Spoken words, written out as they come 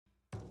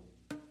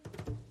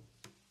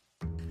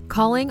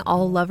Calling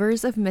all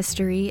lovers of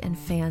mystery and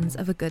fans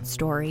of a good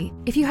story.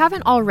 If you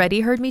haven't already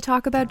heard me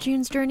talk about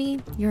June's Journey,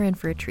 you're in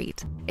for a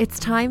treat. It's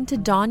time to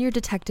don your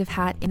detective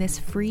hat in this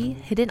free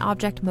hidden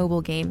object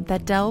mobile game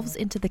that delves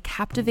into the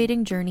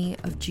captivating journey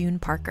of June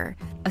Parker,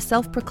 a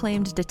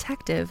self-proclaimed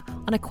detective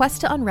on a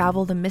quest to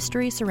unravel the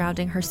mystery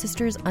surrounding her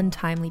sister's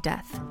untimely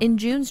death. In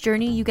June's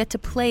Journey, you get to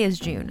play as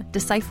June,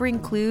 deciphering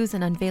clues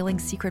and unveiling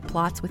secret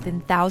plots within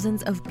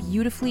thousands of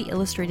beautifully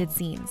illustrated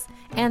scenes.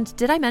 And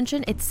did I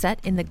mention it's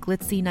set in the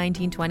glitzy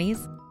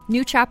 1920s?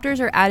 New chapters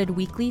are added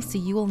weekly, so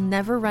you will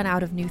never run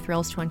out of new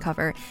thrills to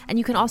uncover, and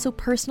you can also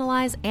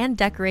personalize and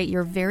decorate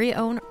your very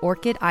own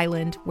Orchid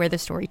Island where the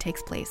story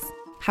takes place.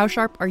 How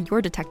sharp are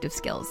your detective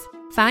skills?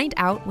 Find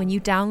out when you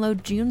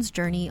download June's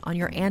Journey on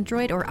your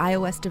Android or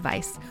iOS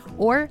device,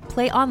 or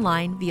play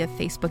online via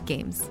Facebook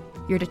Games.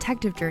 Your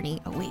detective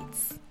journey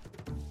awaits.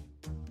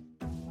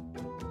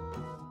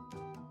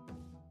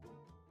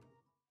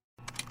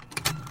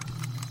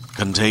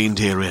 Contained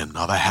herein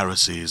are the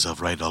heresies of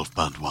Radolf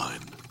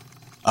Burntwine,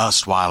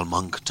 erstwhile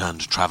monk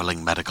turned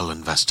traveling medical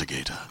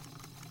investigator.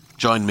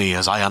 Join me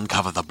as I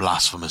uncover the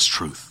blasphemous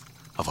truth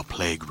of a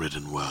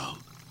plague-ridden world,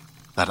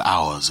 that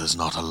ours is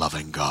not a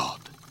loving God,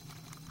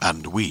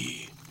 and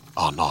we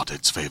are not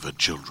its favored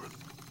children.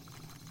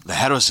 The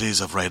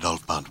heresies of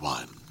Radolf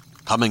Burntwine,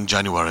 coming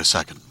January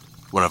 2nd,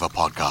 wherever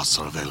podcasts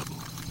are available.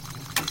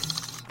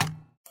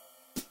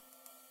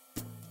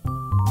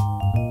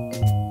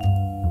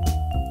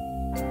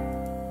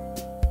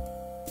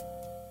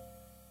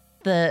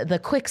 The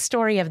quick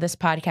story of this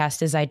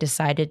podcast is I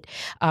decided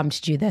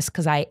to do this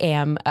because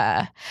I'm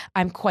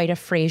quite a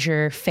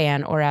Frasier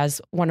fan, or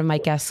as one of my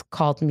guests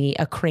called me,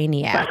 a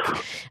craniac.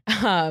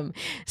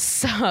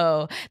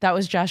 So that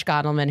was Josh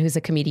Gottleman, who's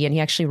a comedian. He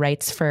actually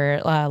writes for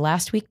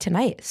Last Week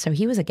Tonight, so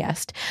he was a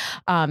guest.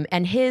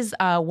 And his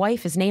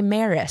wife is named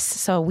Maris,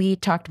 so we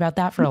talked about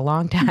that for a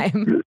long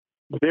time.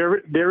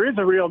 There is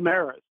a real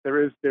Maris.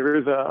 There is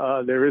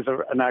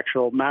an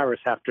actual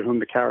Maris after whom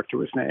the character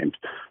was named.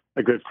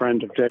 A good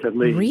friend of David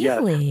Lee.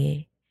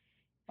 Really?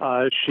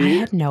 Yes. I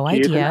had no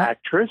idea. She's an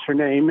actress. Her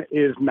name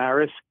is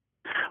Maris.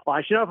 Well,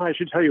 I should know if I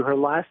should tell you her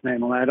last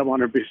name. I don't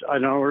want her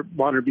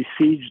to be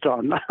sieged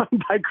on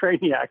by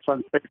craniacs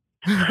on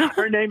Facebook.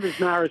 Her name is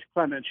Maris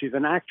Clement. She's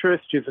an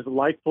actress. She's a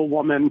delightful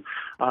woman.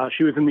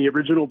 She was in the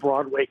original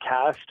Broadway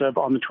cast of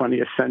On the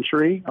 20th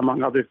Century,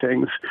 among other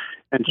things.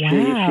 And she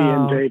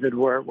and David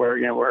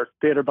were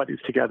theater buddies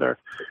together.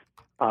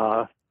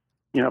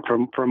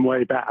 From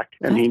way back,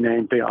 and he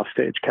named the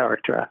offstage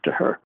character after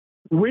her.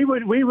 We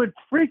would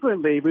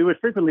frequently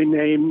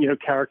name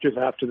characters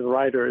after the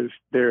writers.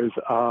 There's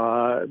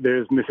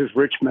Mrs.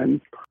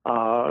 Richmond,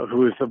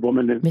 who is the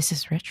woman in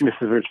Mrs. Richmond.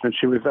 Mrs. Richmond.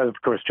 She was,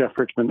 of course, Jeff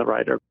Richmond, the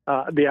writer.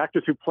 The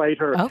actors who played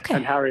her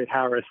and Harriet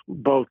Harris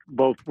were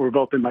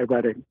both in my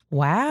wedding.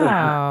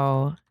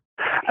 Wow.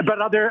 But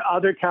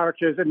other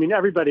characters,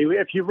 everybody,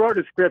 if you wrote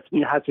a script and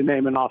you had to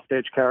name an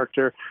offstage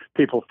character,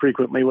 people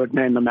frequently would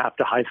name them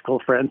after high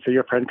school friends, so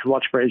your friend could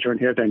watch Frasier and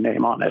hear their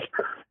name on it.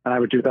 And I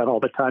would do that all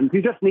the time. If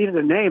you just needed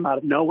a name out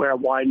of nowhere,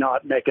 why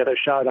not make it a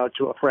shout out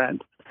to a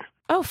friend?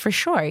 Oh, for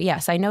sure.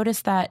 Yes. I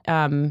noticed that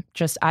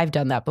I've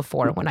done that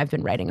before when I've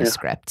been writing a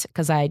script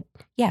because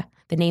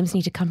the names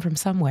need to come from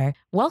somewhere.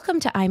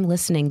 Welcome to I'm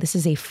Listening. This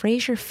is a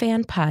Frasier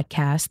fan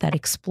podcast that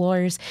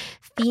explores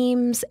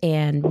themes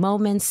and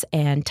moments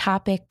and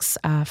topics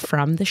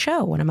from the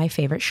show, one of my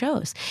favorite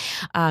shows.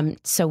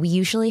 So we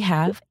usually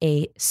have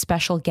a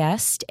special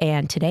guest,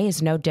 and today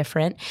is no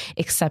different,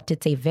 except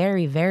it's a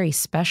very, very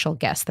special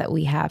guest that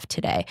we have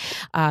today.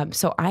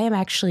 So I am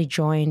actually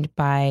joined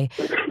by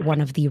one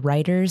of the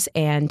writers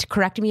and,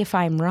 correct me if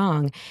I'm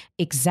wrong,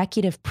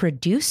 executive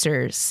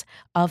producers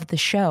of the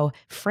show,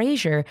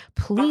 Frasier.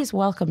 Please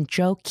welcome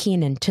Joe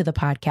Keenan to the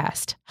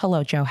podcast.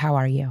 Hello, Joe. How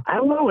are you?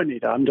 Hello,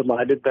 Anita. I'm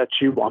delighted that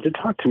you want to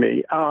talk to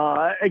me.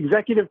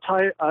 Executive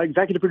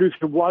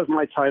producer was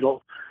my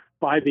title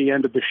by the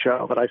end of the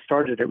show, but I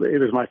started it. It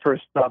was my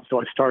first job,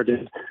 so I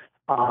started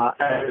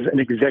as an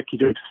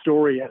executive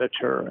story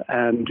editor.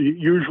 And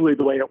usually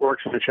the way it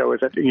works in a show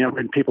is that,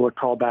 when people are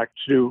called back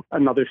to do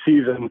another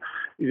season,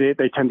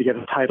 they tend to get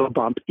a title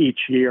bump each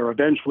year,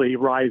 eventually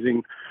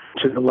rising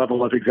to the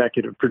level of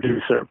executive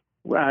producer.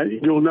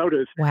 You'll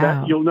notice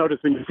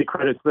when you see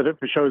credits that if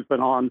a show's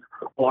been on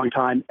a long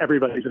time,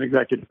 everybody's an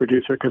executive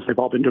producer because they've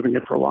all been doing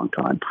it for a long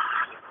time.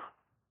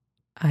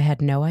 I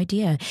had no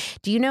idea.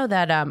 Do you know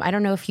that, I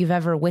don't know if you've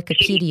ever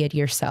Wikipedia'd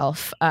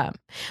yourself,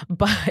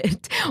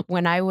 but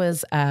when I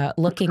was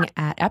looking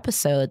at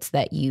episodes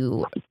that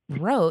you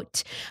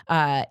wrote,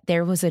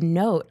 there was a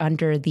note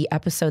under the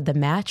episode The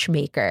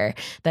Matchmaker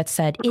that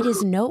said, "It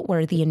is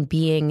noteworthy in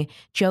being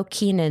Joe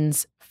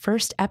Keenan's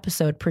first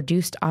episode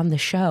produced on the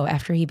show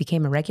after he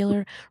became a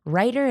regular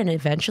writer and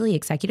eventually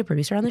executive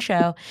producer on the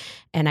show."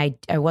 And I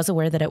was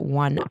aware that it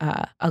won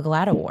a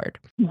GLAAD award.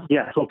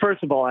 Yeah. So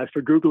first of all, as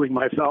for Googling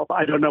myself,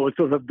 I don't know what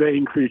sort of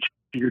vain creature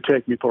you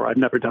take me for. I've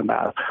never done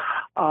that.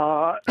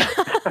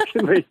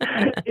 Secondly,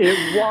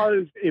 it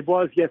was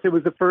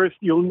the first.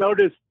 You'll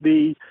notice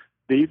the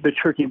the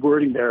tricky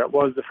wording there. It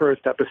was the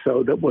first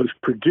episode that was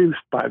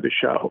produced by the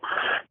show.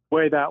 The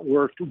way that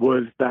worked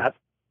was that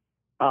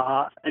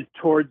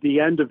toward the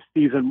end of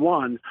season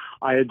 1,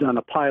 I had done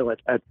a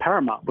pilot at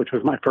Paramount, which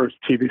was my first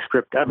TV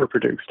script ever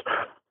produced,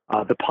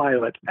 the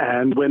pilot.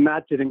 And when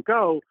that didn't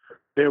go,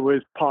 there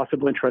was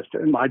possible interest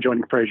in my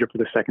joining Frasier for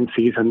the second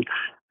season,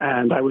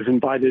 and I was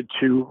invited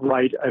to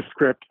write a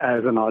script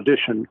as an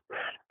audition.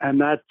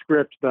 And that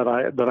script that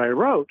I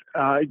wrote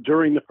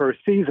during the first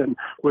season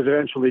was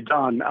eventually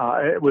done.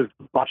 It was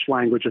Botched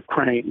Language of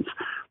Cranes,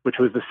 which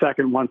was the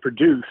second one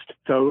produced.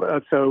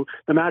 So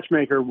The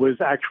Matchmaker was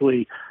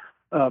actually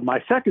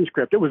my second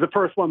script. It was the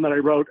first one that I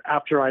wrote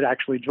after I'd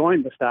actually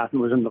joined the staff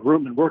and was in the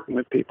room and working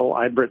with people.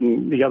 I'd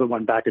written the other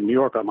one back in New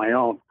York on my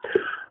own.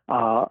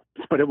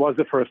 But it was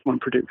the first one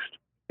produced.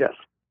 Yes.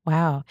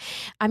 Wow.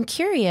 I'm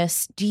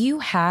curious, do you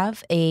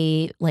have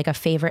a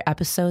favorite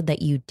episode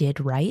that you did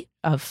write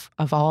of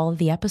all of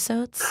the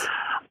episodes?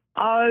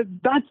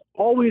 That's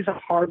always a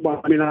hard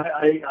one. I mean,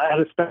 I had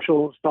a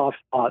special soft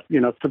spot,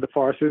 for the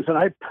farces, and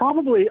I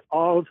probably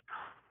of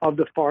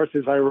the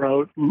farces I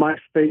wrote, my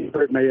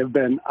favorite may have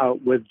been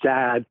Out with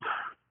Dad,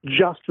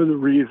 just for the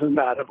reason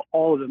that of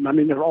all of them, I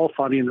mean, they're all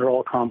funny and they're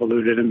all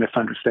convoluted and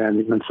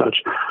misunderstandings and such,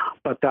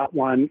 but that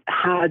one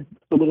had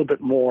a little bit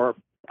more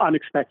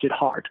unexpected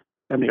heart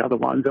than the other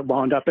ones. That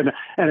wound up in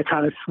a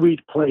kind of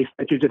sweet place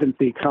that you didn't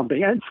see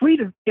coming. And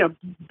sweet is,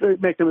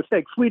 make no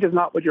mistake, sweet is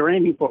not what you're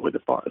aiming for with the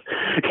farce.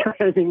 You're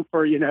aiming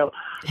for,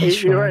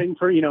 you're aiming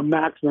for,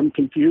 maximum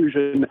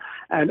confusion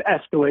and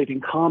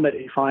escalating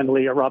comedy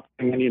finally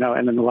erupting. And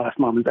in the last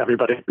moment,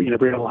 everybody,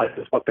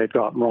 realizes what they've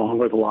gotten wrong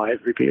or the lies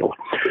revealed.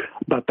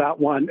 But that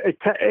one it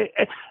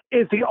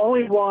is the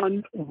only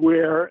one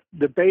where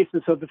the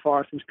basis of the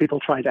farce is people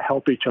trying to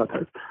help each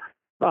other.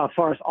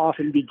 Farce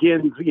often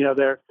begins,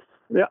 there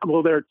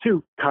are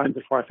two kinds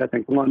of farce, I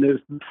think. One is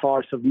the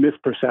farce of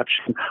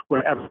misperception,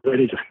 where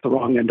everybody just the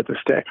wrong end of the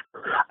stick.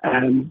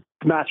 And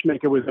The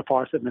Matchmaker was a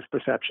farce of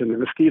misperception,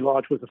 and The Ski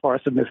Lodge was a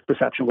farce of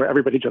misperception, where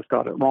everybody just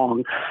got it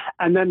wrong.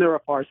 And then there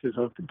are farces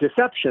of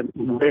deception,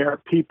 where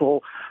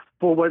people,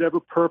 for whatever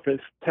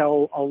purpose,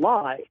 tell a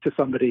lie to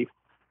somebody.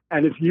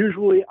 And it's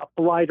usually a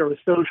polite or a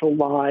social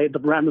lie, the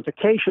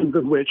ramifications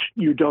of which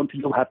you don't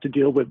think you'll have to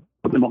deal with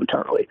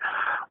momentarily.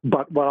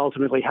 But what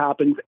ultimately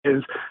happens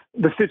is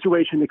the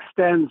situation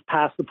extends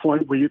past the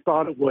point where you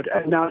thought it would,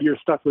 and now you're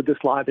stuck with this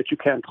lie that you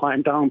can't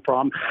climb down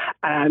from.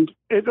 And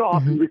it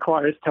often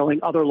requires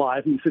telling other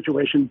lies, and the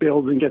situation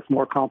builds and gets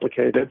more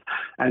complicated,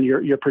 and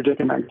your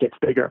predicament gets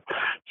bigger.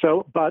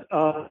 So, but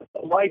the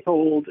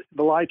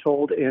lie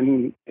told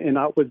in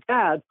Out with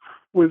Dad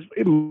was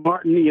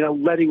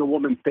Martin, letting a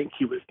woman think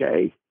he was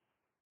gay.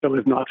 That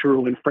was not to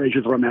ruin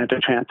Frasier's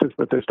romantic chances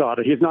with his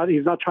daughter. He's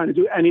not trying to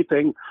do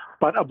anything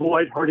but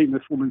avoid hurting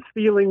this woman's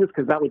feelings,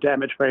 because that would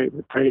damage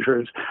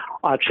Frasier's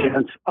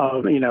chance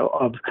of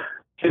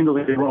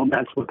kindling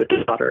romance with the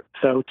daughter.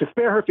 So to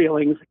spare her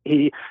feelings,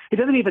 he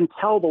doesn't even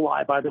tell the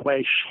lie, by the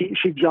way.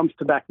 She jumps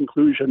to that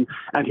conclusion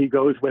and he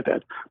goes with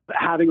it. But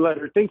having let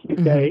her think he's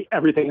gay,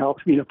 everything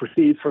else,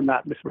 proceeds from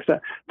that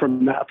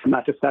from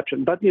that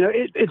deception. But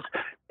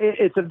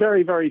it's a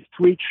very, very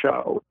sweet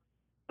show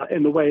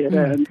in the way it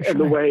ends, and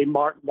the way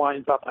Martin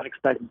winds up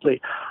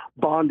unexpectedly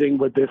bonding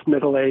with this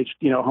middle-aged,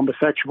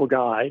 homosexual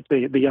guy,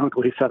 the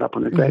uncle he set up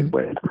on a date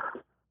with.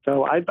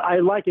 So I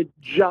like it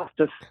just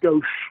a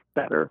skosh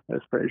better,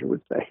 as Frasier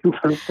would say,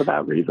 for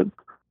that reason.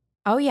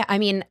 Oh, yeah. I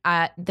mean,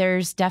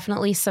 there's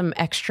definitely some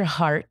extra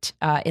heart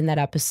in that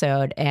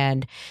episode.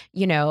 And,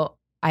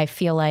 I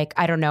feel like,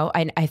 I don't know,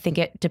 I think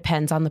it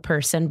depends on the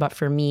person. But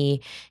for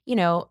me,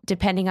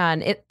 depending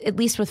on it, at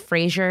least with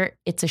Frasier,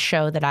 it's a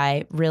show that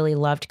I really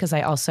loved because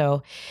I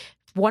also,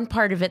 one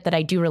part of it that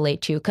I do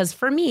relate to, because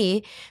for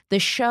me, the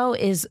show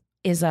is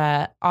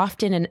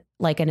often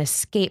an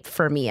escape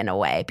for me in a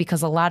way,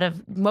 because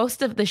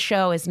most of the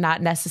show is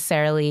not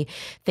necessarily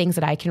things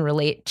that I can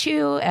relate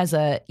to as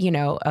a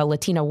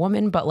Latina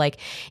woman, but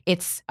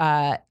it's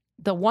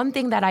the one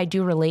thing that I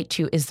do relate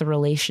to is the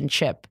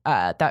relationship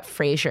that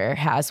Frasier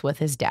has with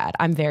his dad.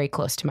 I'm very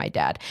close to my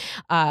dad.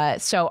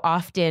 So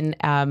often,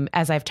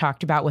 as I've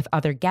talked about with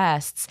other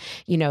guests,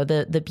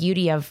 the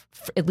beauty of,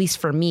 at least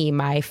for me,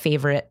 my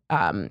favorite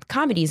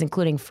comedies,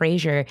 including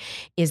Frasier,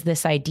 is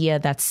this idea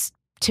that's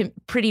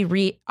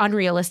pretty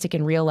unrealistic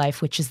in real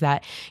life, which is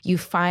that you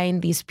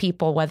find these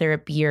people, whether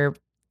it be you're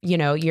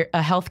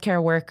a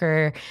healthcare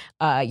worker,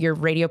 you're a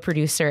radio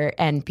producer,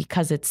 and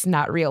because it's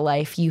not real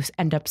life, you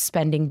end up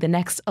spending the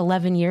next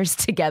 11 years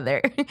together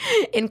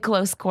in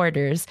close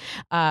quarters.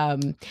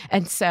 And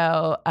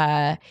so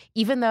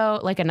even though,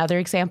 another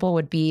example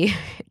would be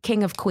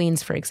King of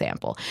Queens, for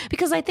example,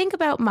 because I think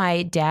about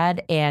my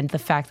dad and the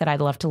fact that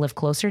I'd love to live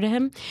closer to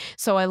him.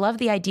 So I love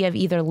the idea of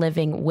either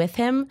living with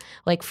him,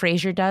 like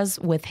Frasier does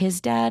with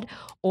his dad,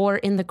 or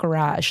in the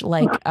garage,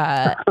 like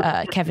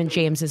Kevin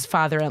James's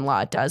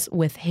father-in-law does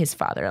with his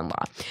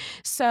father-in-law.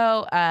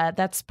 So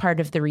that's part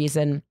of the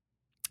reason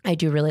I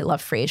do really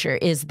love Frasier,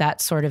 is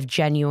that sort of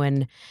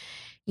genuine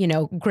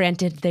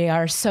granted they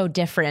are so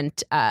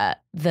different,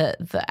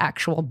 the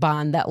actual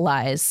bond that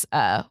lies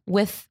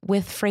with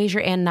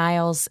Frasier and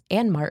Niles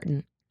and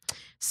Martin.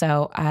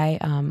 So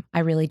I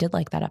really did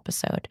like that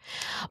episode.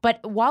 But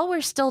while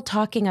we're still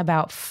talking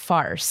about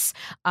farce,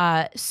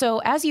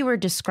 so as you were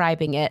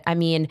describing it, I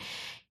mean,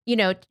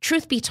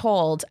 truth be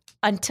told,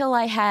 until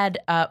I had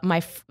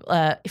my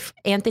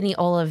Anthony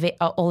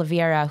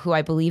Oliveira, who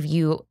I believe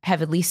you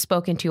have at least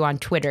spoken to on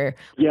Twitter.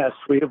 Yes,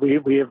 we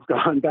have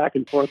gone back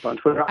and forth on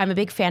Twitter. I'm a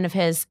big fan of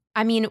his.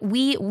 I mean,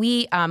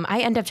 I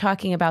end up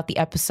talking about the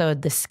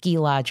episode, The Ski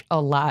Lodge, a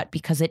lot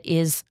because it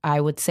is, I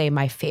would say,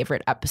 my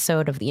favorite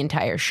episode of the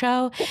entire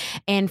show.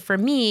 And for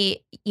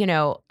me,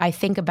 I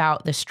think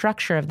about the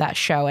structure of that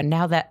show. And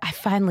now that I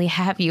finally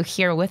have you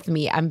here with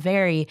me, I'm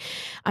very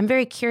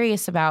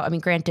curious about, I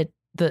mean, granted,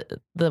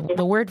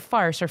 the word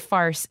farce or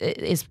farce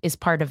is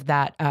part of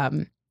that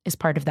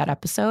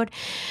episode.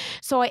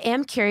 So I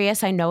am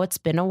curious. I know it's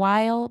been a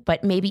while,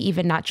 but maybe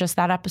even not just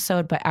that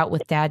episode, but Out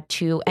with Dad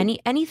too.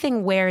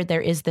 Anything where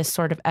there is this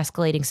sort of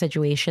escalating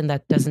situation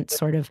that doesn't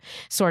sort of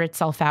sort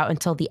itself out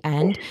until the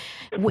end.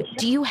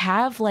 Do you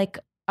have like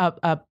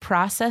a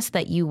process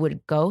that you would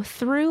go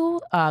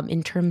through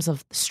in terms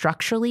of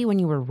structurally when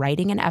you were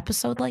writing an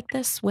episode like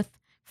this with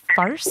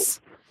farce?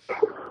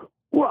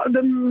 Well,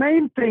 the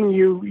main thing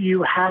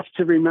you have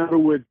to remember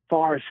with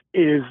farce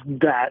is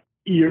that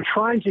you're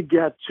trying to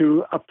get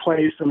to a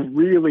place of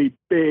really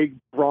big,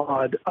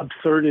 broad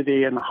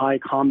absurdity and high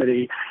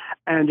comedy,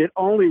 and it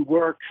only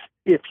works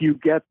if you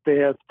get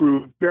there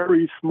through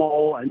very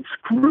small and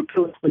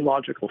scrupulously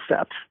logical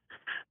steps.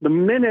 The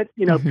minute,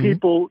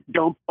 people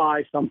don't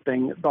buy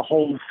something, the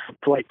whole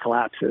plate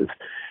collapses.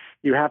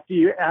 You have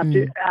to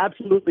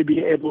absolutely be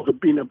able to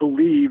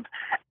believe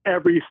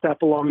every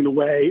step along the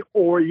way,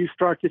 or you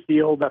start to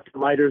feel that the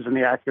writers and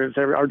the actors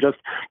are just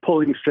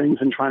pulling strings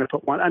and trying to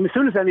put one. I mean, as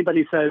soon as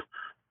anybody says,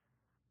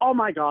 "Oh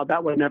my God,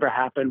 that would never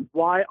happen,"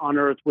 why on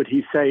earth would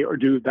he say or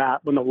do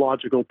that when the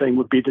logical thing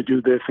would be to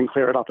do this and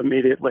clear it up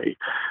immediately?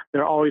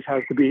 There always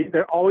has to be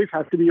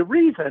a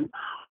reason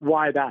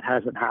why that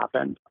hasn't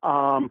happened.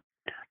 I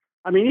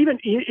mean,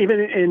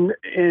 even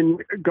in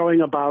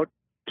going about,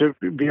 to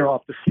veer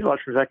off the Ski Lodge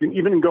for a second,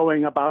 even in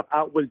going about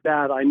Out with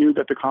Dad, I knew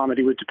that the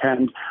comedy would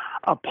depend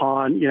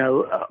upon,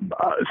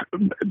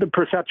 the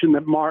perception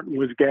that Martin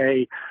was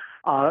gay,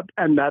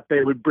 and that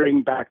they would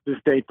bring back this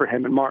date for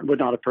him. And Martin would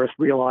not at first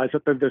realize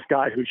that this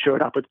guy who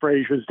showed up at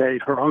Frasier's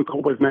date, her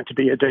uncle, was meant to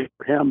be a date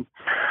for him.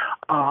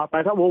 But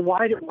I thought, well,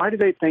 why do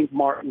they think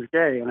Martin's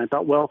gay? And I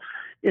thought, well,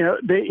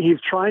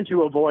 he's trying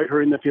to avoid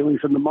hurting the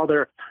feelings of the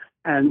mother.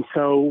 And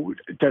so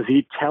does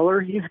he tell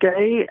her he's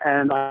gay?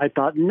 And I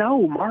thought,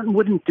 no, Martin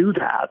wouldn't do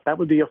that. That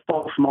would be a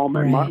false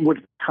moment. Right. Martin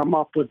would come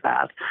up with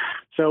that.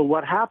 So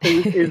what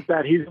happens is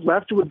that he's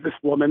left with this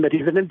woman that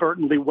he's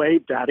inadvertently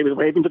waved at. He was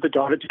waving to the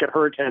daughter to get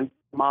her attention.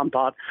 Mom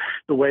thought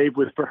the wave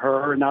was for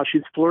her. And now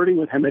she's flirting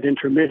with him at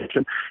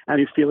intermission. And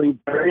he's feeling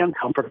very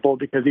uncomfortable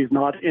because he's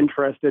not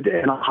interested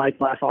in a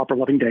high-class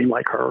opera-loving dame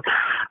like her.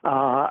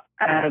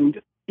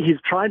 And he's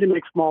trying to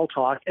make small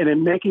talk, and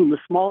in making the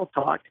small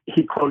talk,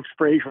 he quotes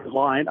Frasier's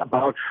line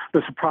about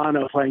the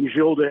soprano playing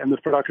Gilda in the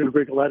production of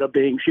Rigoletto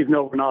being, "She's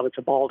no Renata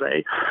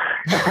Tebaldi."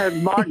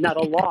 And Martin, at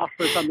a loss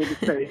for something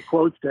to say,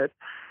 quotes it.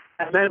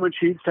 And then when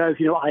she says,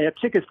 "I have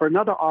tickets for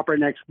another opera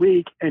next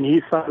week," and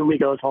he suddenly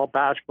goes all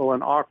bashful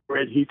and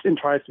awkward, he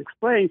tries to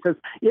explain, says,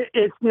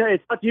 it's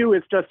not you,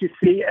 it's just you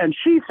see. And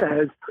she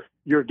says,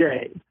 "You're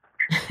gay."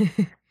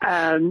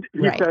 And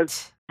he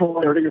says,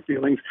 hurting her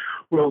feelings,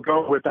 we'll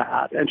go with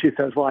that. And she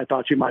says, "Well, I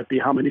thought you might be.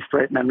 How many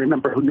straight men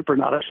remember who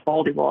Renata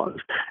Tebaldi was?"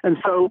 And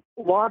so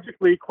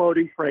logically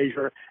quoting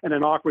Frasier in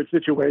an awkward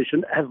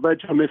situation has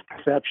led to a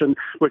misperception,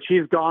 which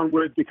he's gone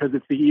with because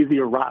it's the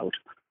easier route,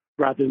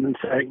 rather than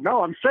saying,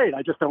 "No, I'm straight,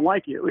 I just don't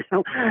like you."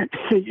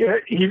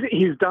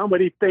 He's done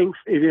what he thinks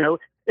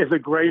is a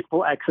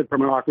graceful exit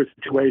from an awkward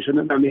situation,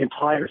 and then the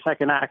entire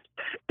second act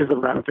is the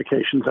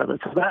ramifications of it.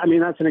 So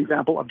that's an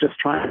example of just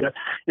trying to,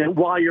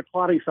 while you're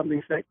plotting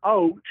something, say,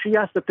 "Oh, she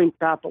has to think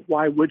that, but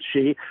why would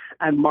she?"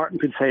 And Martin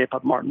could say it,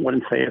 but Martin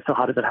wouldn't say it. So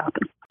how did it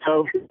happen?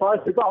 So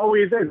it's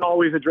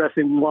always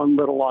addressing one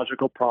little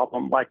logical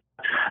problem. Like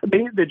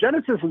the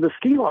genesis of the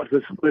Ski Lodge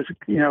was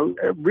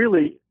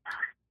really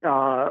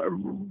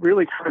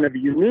kind of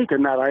unique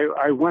in that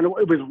I went.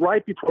 It was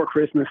right before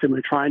Christmas, and we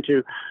were trying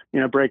to,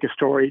 break a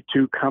story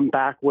to come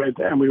back with,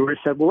 and we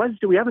said, well,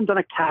 we haven't done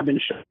a cabin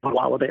show in a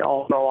while where they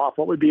all go off.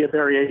 What would be a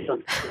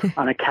variation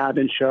on a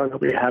cabin show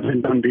that we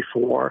haven't done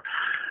before?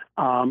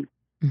 And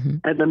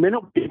the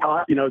minute we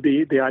got,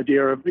 the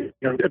idea of,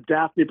 of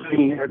Daphne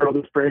being a girl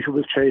that Frasier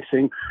was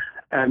chasing,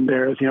 and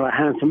there's, a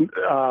handsome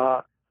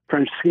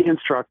French ski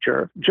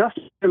instructor, just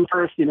in the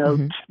first,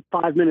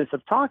 5 minutes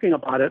of talking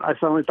about it, I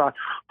suddenly thought,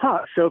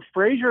 so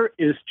Frasier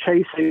is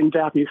chasing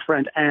Daphne's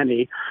friend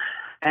Annie.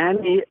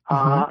 Annie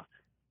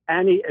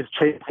is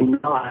chasing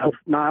Niles.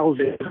 Niles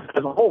is,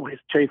 as always,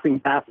 chasing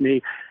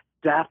Daphne.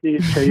 Daphne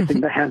is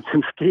chasing the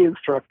handsome ski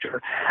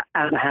instructor,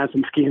 and the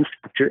handsome ski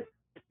instructor,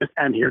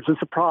 and here's a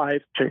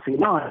surprise, chasing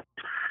Niles.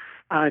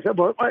 And I said,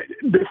 well,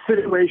 this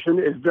situation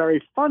is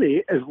very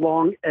funny as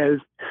long as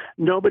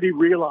nobody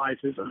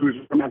realizes who's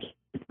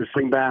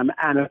romanticizing them,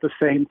 and at the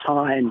same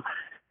time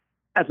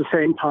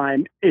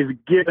is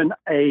given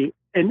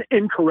an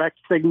incorrect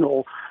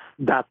signal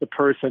that the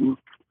person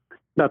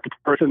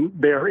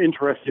they're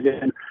interested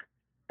in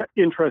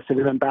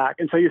them back.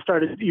 And so you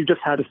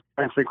just had to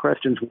answer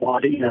questions. Why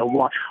do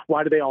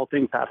they all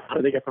think that? How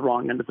do they get the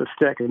wrong end of the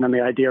stick? And then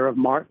the idea of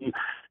Martin,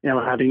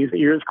 having his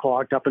ears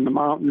clogged up in the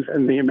mountains,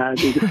 and the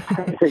imagining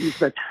things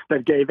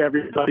that gave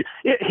everybody,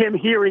 him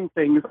hearing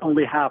things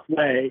only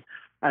halfway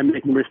and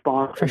making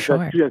responses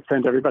that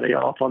sent everybody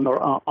off on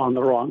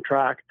the wrong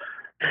track.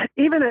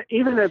 Even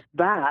at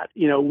that,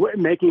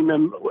 making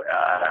them,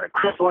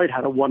 Chris Lloyd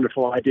had a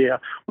wonderful idea.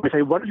 We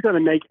say, what is going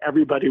to make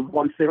everybody,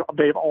 once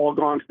they've all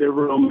gone to their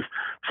rooms,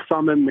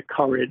 summon the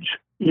courage,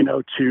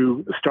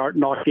 to start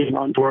knocking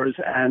on doors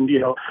and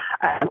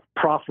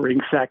proffering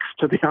sex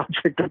to the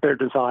object of their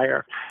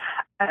desire.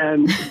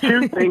 And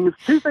two things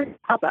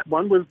about that.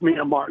 One was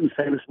Martin's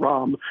famous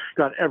rum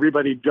got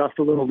everybody just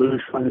a little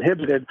loose,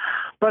 uninhibited.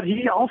 But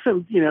he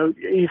also,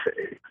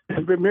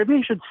 maybe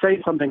he should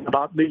say something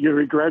about your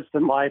regrets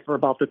in life, or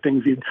about the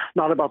things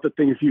not about the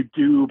things you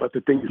do, but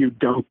the things you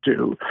don't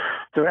do.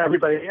 So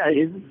everybody,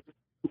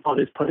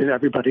 is put in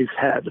everybody's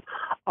head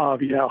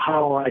of,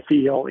 how I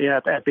feel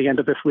at the end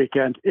of this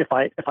weekend if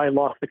I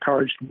lost the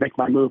courage to make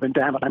my move, and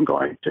damn it, I'm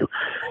going to.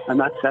 And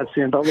that's that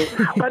scene. But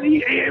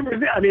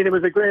it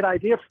was a great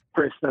idea for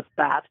Chris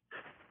that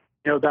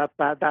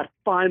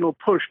final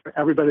push for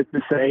everybody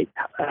to say,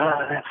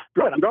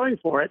 good, I'm going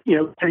for it,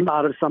 came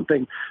out of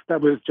something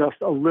that was just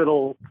a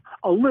little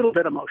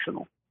bit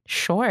emotional.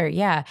 Sure.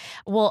 Yeah.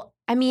 Well,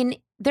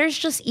 there's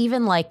just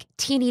even like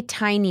teeny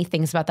tiny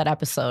things about that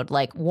episode.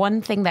 Like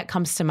one thing that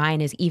comes to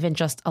mind is even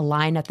just a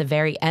line at the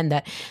very end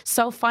that's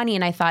so funny.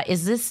 And I thought,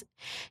 is this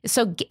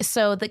so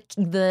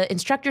the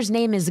instructor's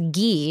name is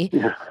Guy,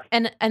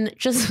 and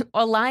just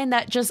a line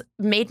that just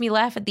made me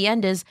laugh at the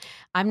end is,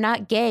 I'm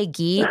not gay,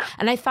 Guy.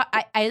 And I thought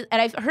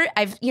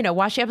I've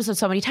watched the episode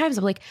so many times.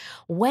 I'm like,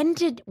 when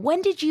did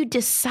you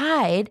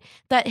decide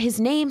that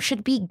his name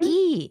should be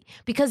Guy?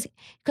 Because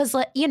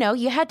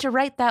you had to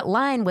write that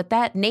line with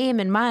that name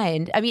in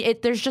mind.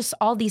 There's just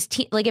all these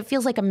it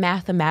feels like a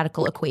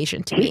mathematical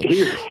equation to me.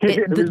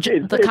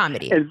 The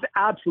comedy is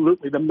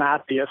absolutely the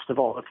mathiest of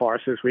all the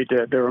farces we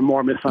did. There were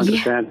more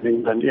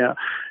misunderstandings and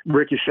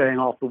ricocheting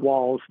off the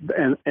walls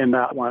in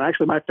that one.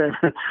 Actually, my two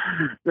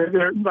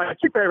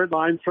favorite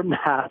lines from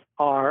that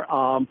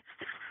are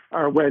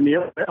when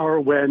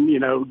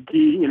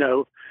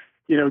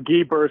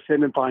Guy bursts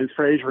in and finds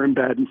Frasier in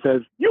bed and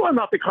says, "You are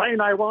not the Crane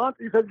I want."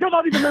 He says, "You're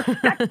not even the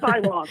sex I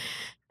want."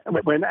 And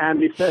when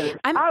Andy says,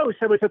 "Oh,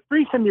 so it's a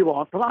threesome you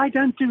want?" Well, I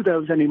don't do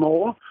those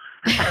anymore.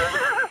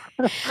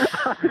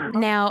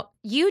 Now,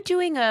 you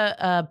doing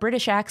a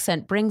British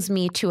accent brings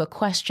me to a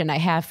question I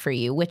have for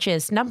you, which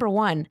is, number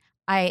one,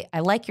 I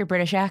like your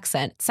British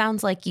accent. It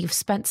sounds like you've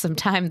spent some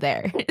time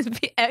there.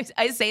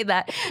 I say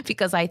that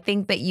because I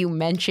think that you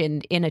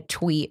mentioned in a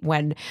tweet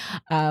when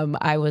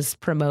I was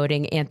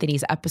promoting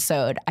Anthony's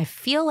episode, I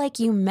feel like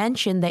you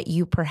mentioned that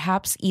you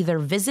perhaps either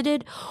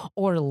visited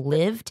or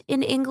lived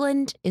in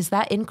England. Is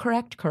that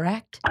incorrect?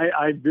 Correct?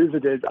 I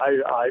visited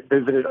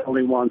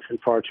only once and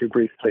far too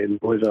briefly.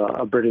 It was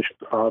a British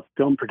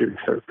film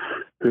producer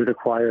who'd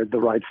acquired the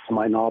rights to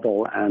my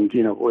novel and,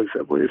 was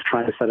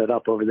trying to set it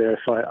up over there.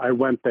 So I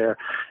went there.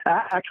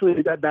 Actually,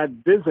 that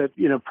visit,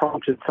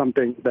 prompted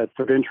something that's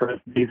of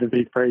interest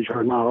vis-a-vis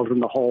Frasier novels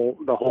and the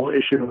whole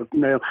issue of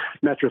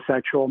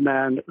metrosexual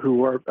men who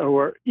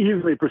were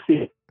easily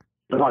perceived.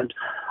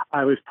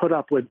 I was put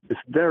up with this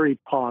very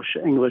posh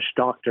English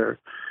doctor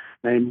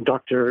named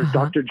Dr.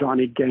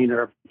 Johnny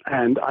Gaynor,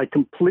 and I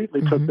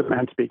completely took the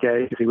man to be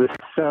gay. He was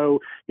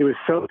so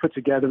put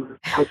together.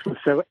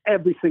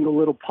 Every single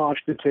little posh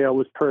detail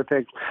was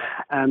perfect,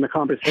 and the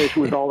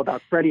conversation was all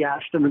about Freddie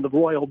Ashton and the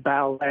Royal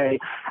Ballet.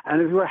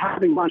 And as we were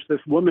having lunch,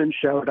 this woman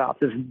showed up,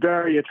 this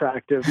very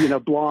attractive,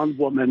 blonde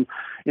woman,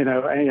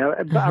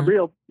 a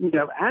real,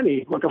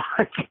 Annie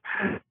lookalike,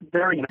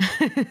 very,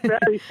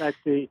 very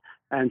sexy.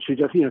 And she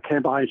just,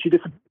 came by and she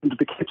just into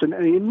the kitchen,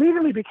 and he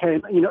immediately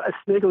became, a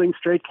sniggling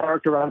straight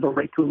character out of a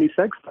Ray Cooney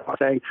sex star,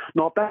 saying,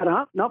 "Not bad,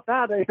 huh? Not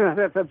bad."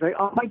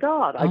 Oh my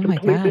God! I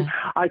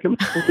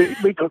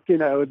completely took,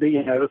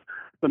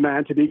 the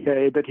man to be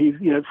gay, but he's,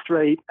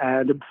 straight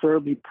and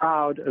absurdly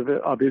proud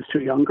of his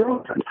two young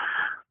girlfriends.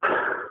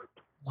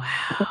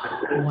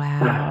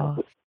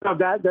 Wow. So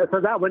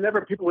that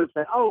whenever people would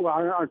say, "Oh,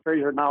 aren't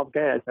Frasier now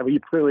gay?" I said, "Well,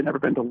 you've clearly never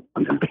been to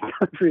London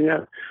because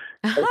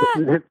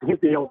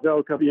it's the old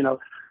joke of a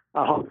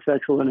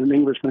homosexual and an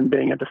Englishman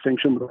being a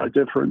distinction without a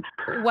difference."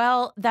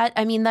 Well,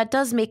 that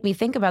does make me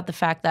think about the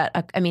fact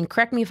that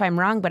correct me if I'm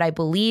wrong, but I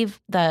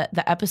believe the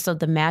episode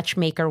 "The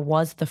Matchmaker"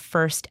 was the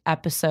first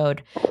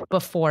episode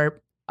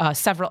before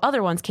several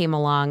other ones came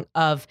along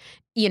of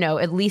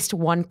at least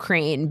one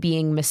Crane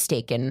being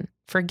mistaken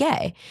for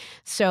gay.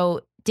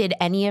 So did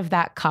any of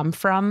that come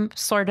from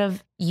sort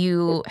of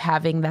you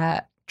having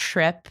that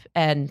trip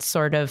and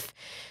sort of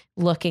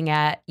looking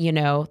at,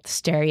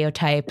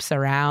 stereotypes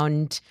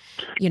around,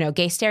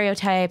 gay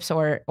stereotypes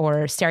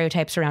or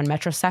stereotypes around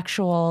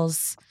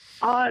metrosexuals?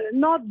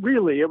 Not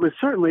really. It was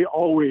certainly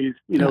always,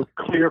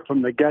 clear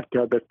from the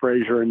get-go that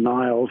Fraser and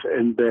Niles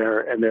and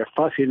their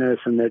fussiness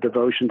and their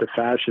devotion to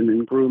fashion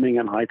and grooming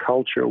and high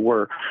culture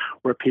were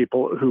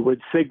people who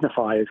would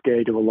signify as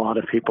gay to a lot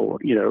of people,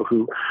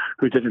 who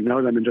didn't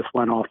know them and just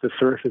went off the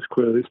surface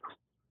clues.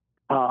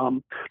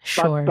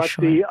 Sure.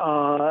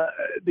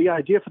 The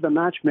idea for the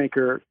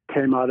matchmaker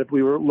came out of,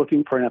 we were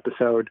looking for an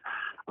episode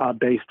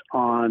based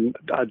on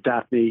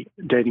Daphne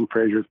dating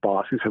Fraser's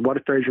boss. He said, what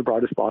if Fraser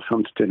brought his boss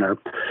home to dinner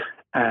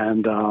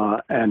and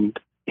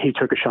he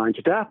took a shine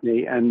to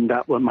Daphne, and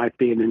that one might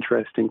be an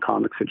interesting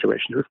comic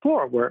situation to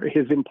explore, where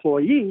his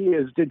employee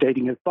is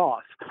dating his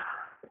boss.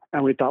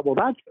 And we thought, well,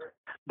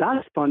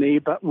 that's funny,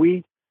 but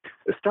we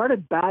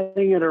started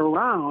batting it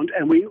around,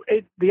 and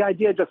the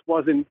idea just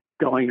wasn't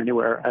going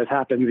anywhere. As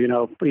happens,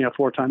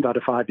 4 times out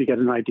of 5, you get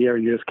an idea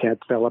and you just can't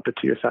develop it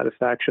to your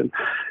satisfaction.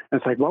 And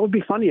it's like, what would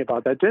be funny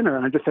about that dinner?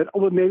 And I just said,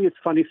 well, maybe it's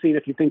a funny scene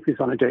if he thinks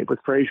he's on a date with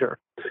Fraser,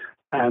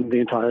 and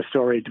the entire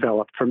story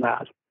developed from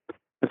that.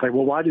 It's like,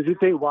 well, why does he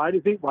think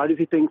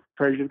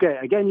Fraser's gay?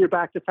 Again, you're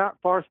back to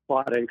farce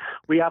plotting.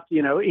 We have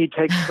to, he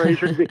takes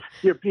Fraser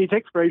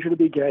to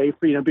be gay,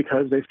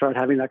 because they start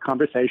having that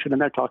conversation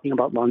and they're talking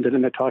about London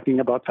and they're talking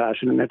about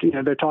fashion and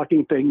they're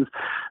talking things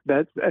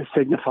that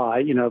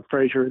signify,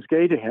 Fraser is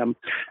gay to him.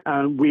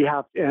 And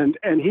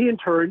and he in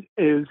turn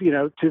is,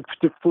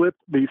 to flip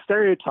the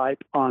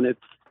stereotype on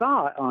its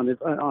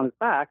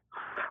back.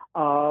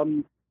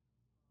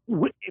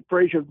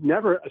 Fraser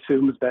never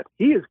assumes that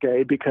he is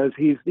gay because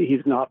he's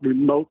not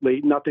remotely,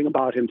 nothing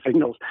about him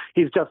signals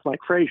he's just like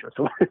Fraser,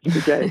 so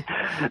he's gay.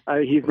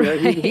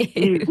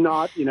 He's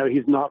not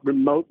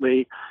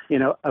remotely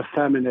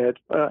effeminate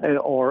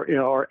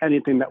or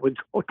anything that would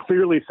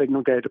clearly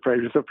signal gay to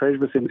Fraser. So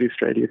Fraser assumes he's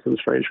straight. He assumes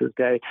Fraser is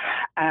gay.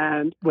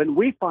 And when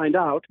we find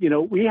out,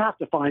 we have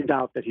to find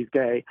out that he's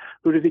gay.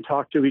 Who does he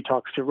talk to? He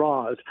talks to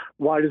Roz.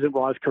 Why doesn't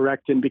Roz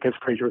correct him? Because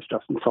Fraser has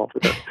just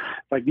insulted her.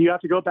 Like, you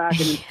have to go back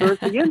and insert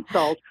the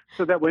insult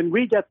so that when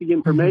we get the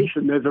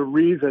information, there's a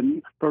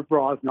reason for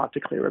Roz not to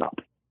clear it up.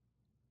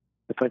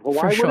 It's like, well,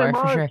 why wouldn't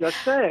Roz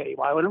just say?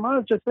 Why wouldn't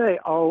Roz just say,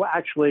 oh,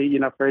 actually,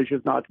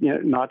 Fraser's not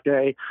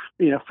gay.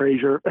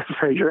 Fraser,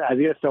 as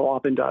he so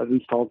often does,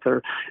 insults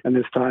her, and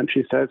this time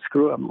she says,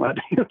 screw him. Let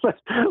him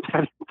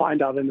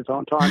find out in his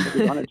own time that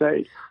he's on a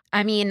date.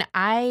 I mean,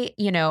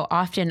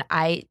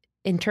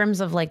 in terms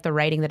of like the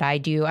writing that I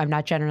do, I'm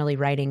not generally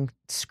writing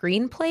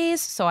screenplays.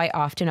 So I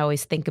often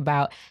always think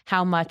about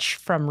how much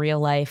from real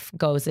life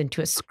goes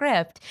into a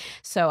script.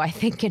 So I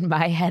think in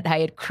my head, I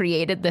had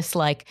created this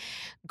like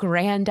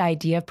grand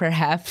idea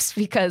perhaps,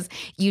 because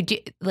you do,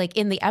 like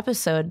in the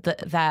episode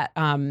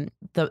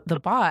the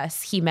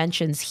boss, he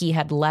mentions he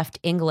had left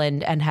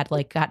England and had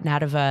like gotten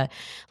out of a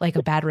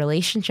bad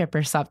relationship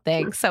or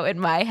something. So in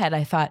my head,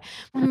 I thought,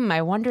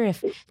 I wonder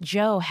if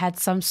Joe had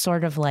some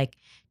sort of like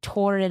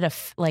torrid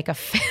affair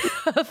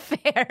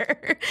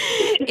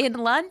in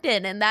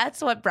London, and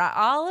that's what brought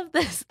all of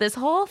this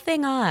whole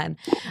thing on.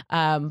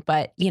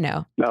 But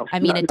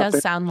it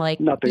does sound like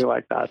nothing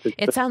like that.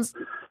 It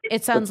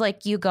sounds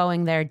like you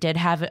going there did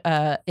have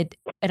an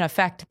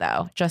effect,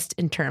 though, just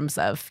in terms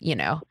of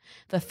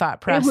the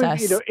thought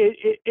process.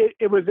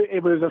 It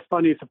was a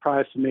funny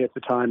surprise to me at the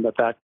time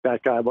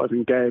that guy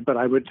wasn't gay, but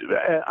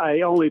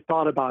I only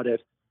thought about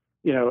it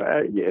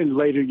in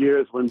later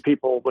years when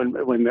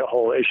the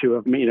whole issue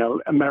of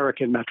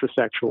American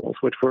metrosexuals,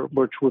 which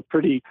were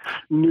pretty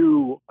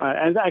new,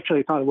 and actually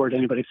it's not a word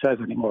anybody says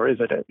anymore, is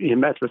it?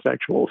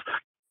 Metrosexuals.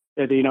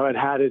 It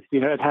had its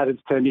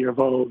 10-year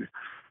vogue,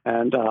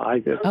 and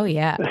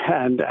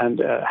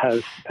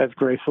has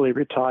gracefully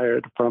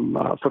retired from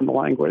the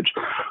language.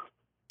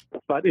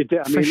 But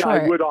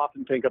I would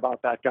often think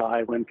about that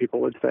guy when people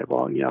would say,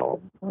 well,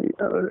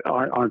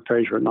 aren't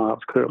Fraser and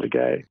Niles clearly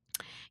gay?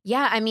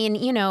 Yeah, I mean,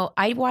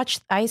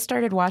 I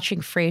started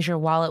watching Frasier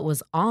while it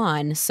was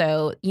on.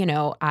 So,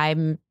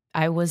 I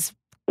was,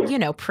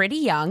 pretty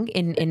young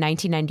in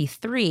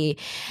 1993.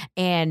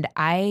 And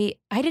I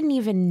didn't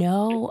even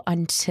know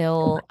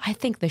until I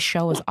think the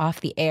show was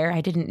off the air.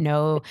 I didn't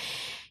know,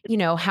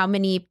 how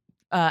many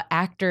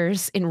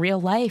actors in real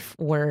life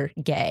were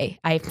gay.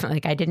 I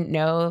didn't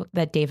know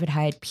that David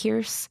Hyde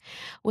Pierce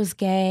was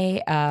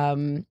gay.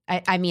 I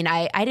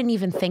didn't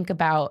even think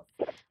about,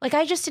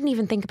 I just didn't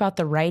even think about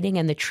the writing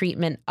and the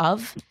treatment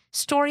of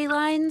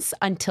storylines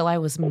until I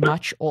was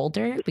much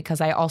older,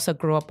 because I also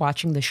grew up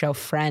watching the show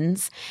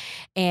Friends,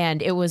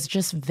 and it was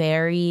just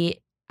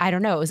very, I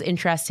don't know, it was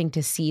interesting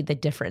to see the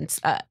difference.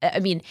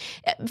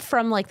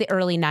 From like the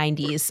early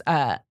 90s,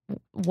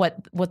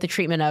 what the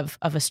treatment of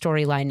a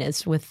storyline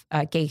is with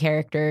gay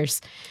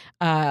characters,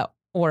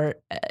 or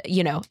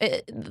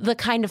the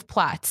kind of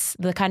plots,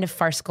 the kind of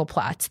farcical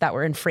plots that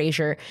were in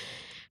Frasier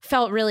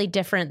felt really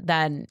different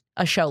than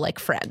a show like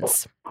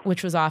Friends,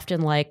 which was often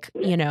like,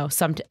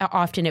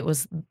 often it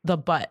was the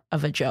butt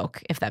of a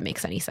joke, if that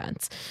makes any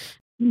sense.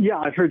 Yeah,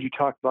 I've heard you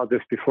talk about this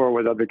before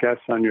with other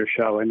guests on your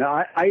show, and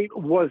I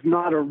was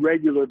not a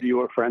regular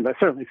viewer of Friends. I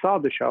certainly saw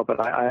the show, but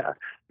I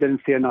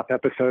didn't see enough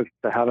episodes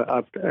to have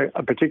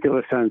a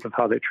particular sense of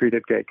how they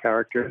treated gay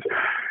characters.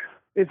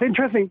 It's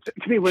interesting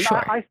to me when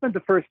I spent the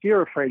first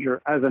year of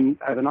Frasier as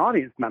an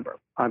audience member.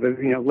 I was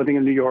living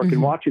in New York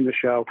and watching the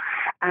show,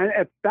 and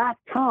at that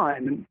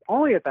time, and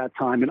only at that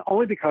time, and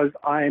only because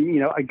I'm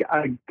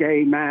a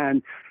gay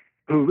man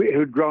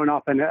who'd grown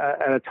up at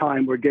a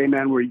time where gay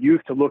men were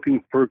used to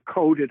looking for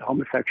coded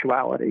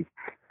homosexuality.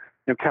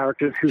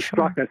 Characters who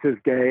struck us as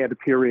gay at a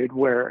period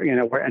where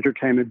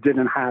entertainment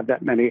didn't have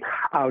that many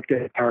out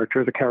gay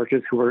characters, the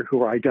characters who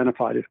were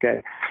identified as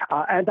gay.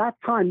 At that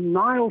time,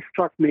 Niles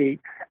struck me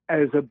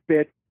as a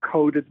bit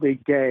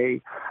codedly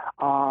gay.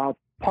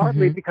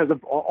 Partly because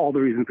of all the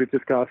reasons we've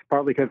discussed,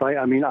 partly because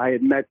I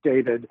had met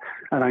David,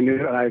 and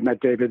I had met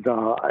David's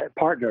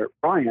partner,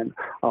 Brian,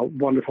 a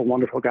wonderful,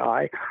 wonderful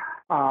guy.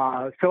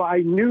 So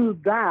I knew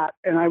that,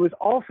 and I was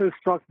also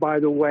struck by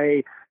the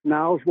way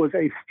Niles was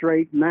a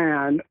straight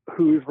man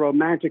whose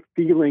romantic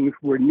feelings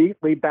were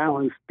neatly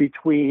balanced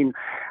between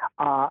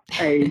a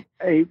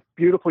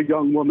beautiful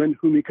young woman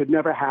whom he could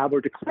never have or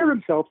declare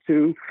himself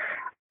to,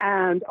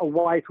 and a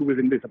wife who was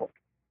invisible.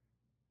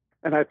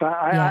 And I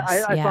thought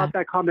I thought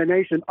that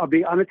combination of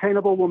the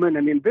unattainable woman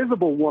and the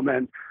invisible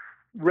woman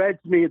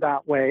read to me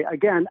that way,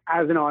 again,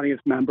 as an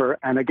audience member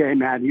and a gay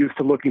man used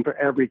to looking for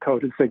every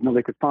coded signal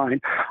they could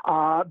find.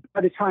 By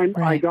the time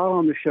I got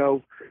on the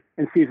show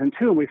in season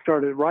 2 and we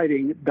started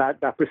writing, that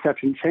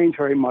perception changed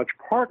very much,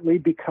 partly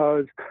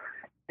because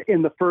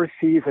in the first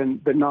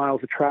season, the Niles'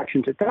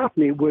 attraction to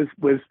Daphne was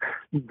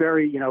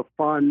very,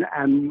 fun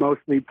and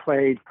mostly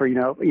played for,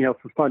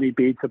 for funny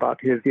beats about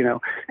his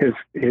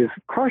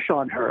crush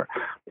on her.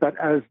 But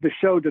as the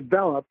show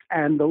developed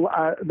and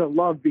the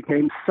love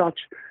became such,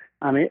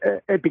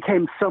 it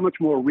became so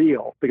much more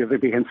real because it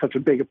became such a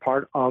big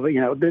part of,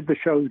 the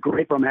show's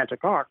great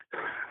romantic arc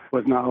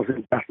was Niles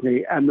and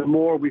Daphne. And the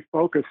more we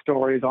focused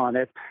stories on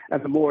it,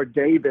 and the more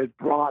David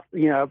brought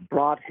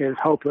his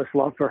hopeless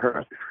love for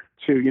her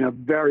to,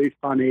 very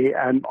funny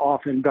and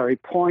often very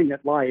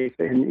poignant life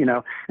in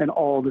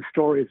all the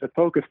stories that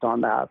focused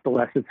on that, the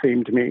less it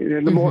seemed to me.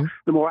 And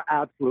the more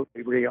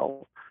absolutely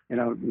real,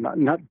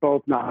 not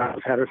both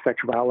Niles'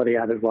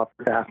 heterosexuality and his love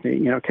for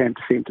Daphne, came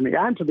to seem to me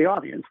and to the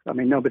audience. I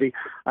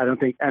don't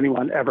think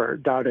anyone ever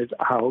doubted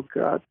how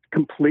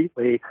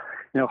completely,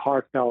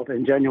 heartfelt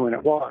and genuine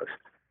it was.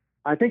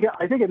 I think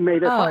it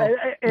made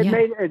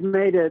it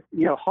made it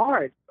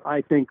hard.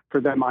 I think for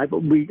them,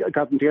 we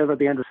got them together at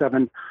the end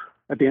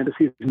of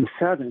season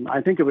 7.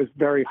 I think it was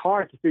very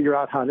hard to figure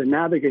out how to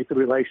navigate the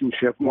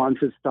relationship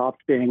once it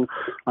stopped being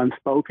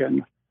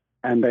unspoken,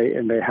 and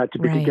they had to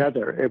be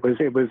together. It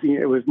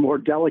was more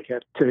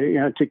delicate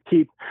to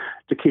keep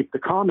the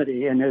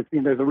comedy. And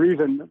there's a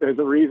reason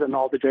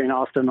all the Jane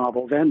Austen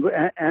novels end with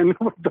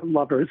the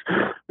lovers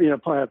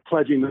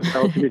pledging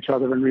themselves to each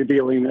other and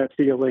revealing their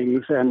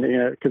feelings, and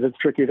because it's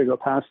tricky to go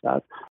past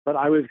that. But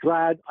I was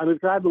glad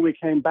when we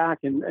came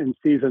back in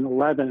season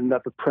 11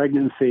 that the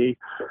pregnancy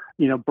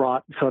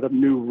brought sort of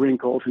new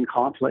wrinkles and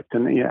conflict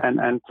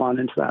and fun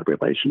into that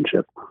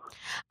relationship.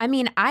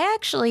 I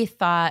actually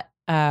thought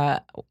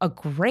a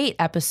great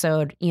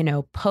episode,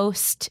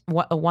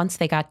 once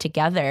they got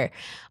together.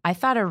 I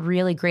thought a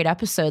really great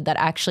episode that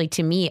actually,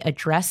 to me,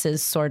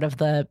 addresses sort of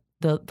the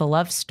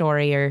love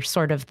story, or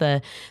sort of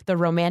the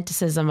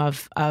romanticism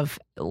of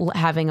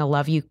having a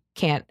love you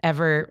can't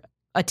ever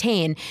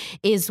attain,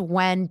 is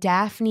when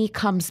Daphne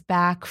comes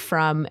back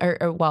from,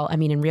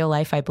 in real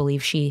life, I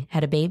believe she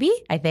had a baby,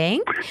 I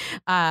think.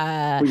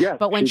 Yes,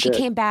 but when she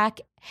came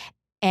back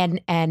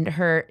and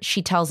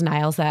she tells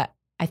Niles that,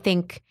 I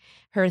think,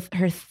 her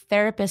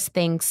therapist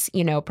thinks,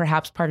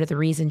 perhaps part of the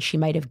reason she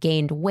might have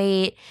gained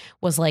weight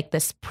was like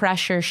this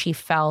pressure she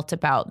felt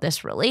about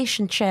this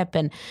relationship,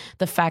 and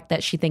the fact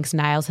that she thinks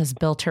Niles has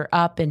built her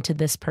up into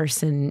this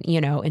person,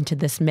 into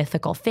this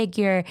mythical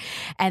figure.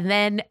 And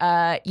then,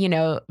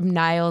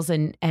 Niles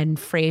and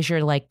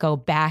Frasier like go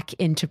back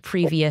into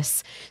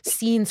previous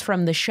scenes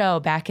from the show,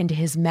 back into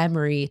his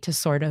memory to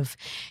sort of,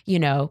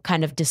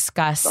 kind of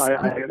discuss. I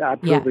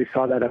absolutely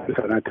saw that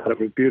episode, and I thought it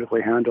was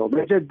beautifully handled.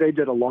 They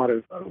did a lot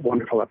of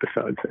wonderful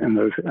episodes in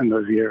those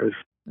years.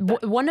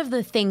 One of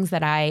the things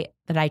that I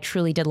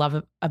truly did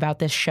love about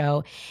this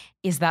show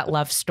is that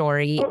love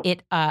story.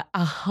 It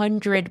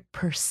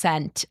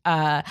 100%,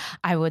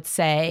 I would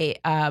say,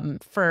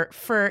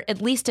 for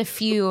at least a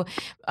few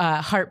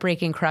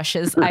heartbreaking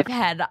crushes I've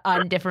had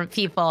on different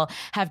people,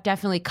 have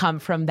definitely come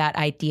from that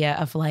idea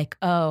of like,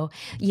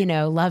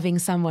 loving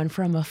someone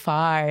from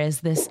afar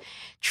is this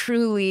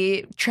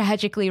truly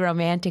tragically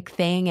romantic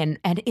thing, and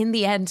in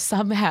the end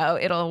somehow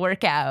it'll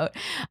work out.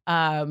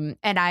 And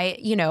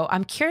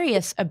I'm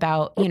curious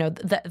about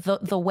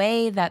the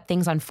way that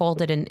things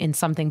unfolded in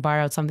Something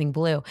Borrowed, Something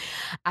Blue.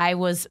 I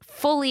was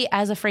fully,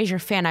 as a Frasier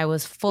fan, I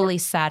was fully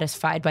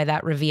satisfied by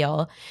that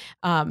reveal.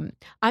 I'm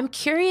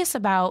curious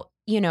about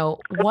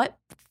what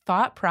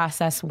thought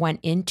process went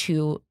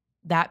into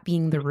that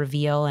being the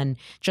reveal and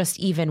just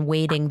even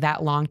waiting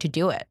that long to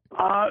do it?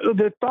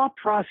 The thought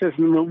process,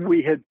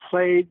 we had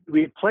played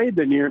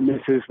the near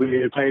misses, we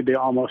had played the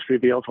almost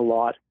reveals a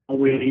lot.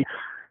 We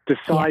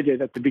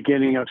decided at the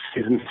beginning of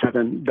season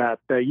 7 that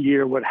the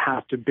year would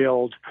have to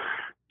build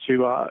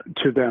to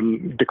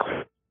them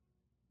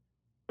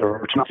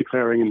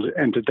declaring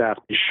and to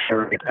Daphne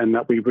sharing it, and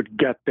that we would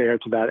get there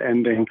to that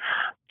ending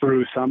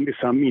through some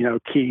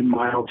key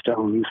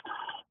milestones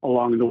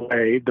along the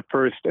way. The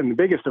first and the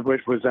biggest of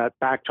which was that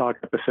backtalk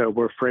episode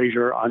where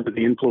Frasier, under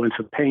the influence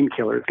of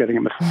painkillers, getting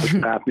a massage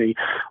from Daphne,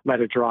 let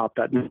it drop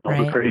that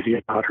was crazy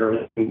about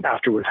her, and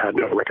afterwards had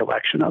no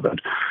recollection of it.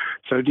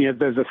 So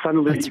there's a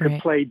suddenly you could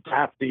play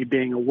Daphne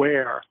being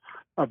aware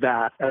of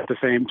that at the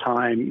same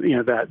time,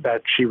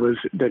 that she was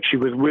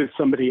with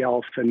somebody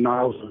else, and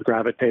Niles was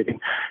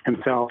gravitating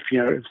himself,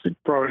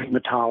 throwing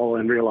the towel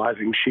and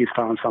realizing she's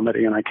found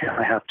somebody, and I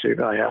have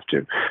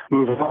to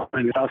move on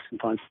and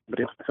find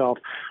somebody else myself,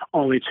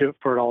 only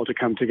for it all to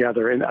come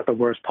together at the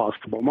worst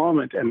possible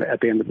moment and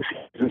at the end of the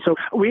season. So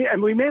we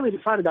mainly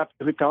decided that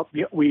because we felt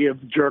we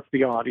have jerked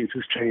the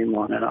audience's chain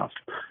long enough.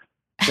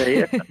 They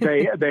have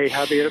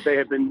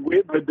been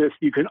with this.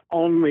 You can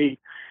only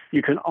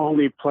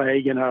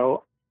play,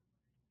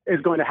 is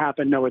going to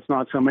happen. No, it's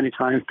not, so many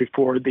times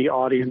before the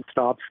audience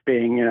stops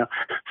being,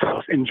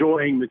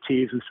 enjoying the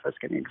tease and starts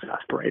getting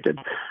exasperated.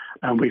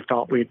 And we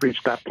felt we'd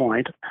reached that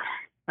point,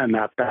 and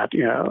that had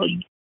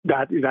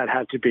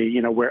to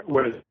be,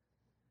 where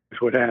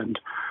this would end,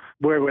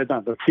 where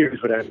not the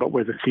series would end, but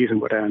where the season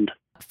would end.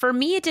 For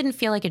me, it didn't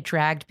feel like it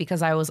dragged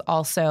because I was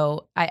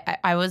also,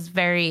 I was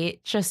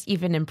very just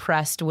even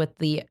impressed with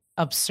the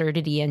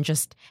absurdity and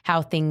just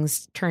how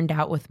things turned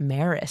out with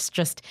Maris,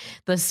 just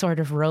the sort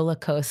of roller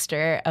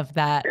coaster of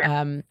that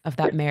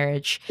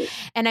marriage.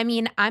 And I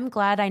mean, I'm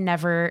glad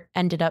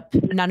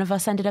none of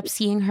us ended up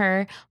seeing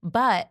her,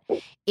 but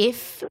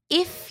if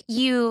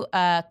you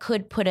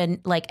could put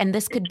in, and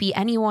this could be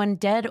anyone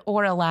dead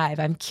or alive,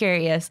 I'm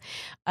curious,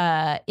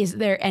 is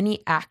there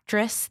any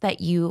actress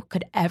that you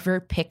could ever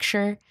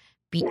picture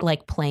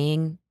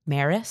playing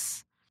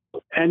Maris?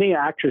 Any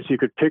actress you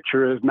could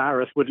picture as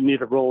Maris wouldn't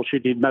need a role.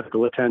 She'd need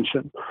medical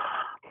attention.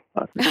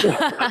 That's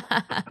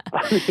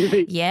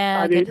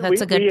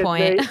a good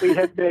point. We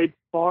had made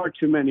far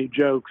too many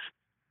jokes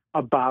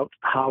about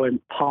how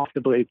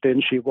impossibly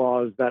thin she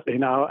was, that,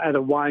 at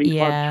a wine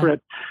club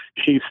trip,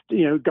 she,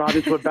 got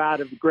into a vat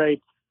of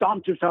grapes,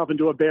 stomped herself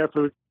into a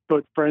barefoot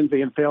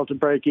frenzy and failed to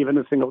break even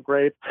a single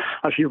grape.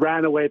 She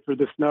ran away through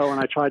the snow, and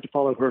I tried to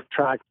follow her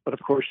tracks, but of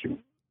course you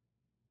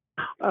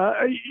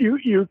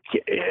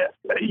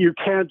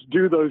can't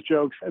do those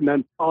jokes and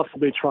then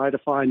possibly try to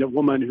find a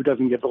woman who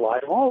doesn't give the lie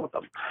to all of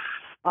them.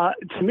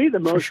 To me, the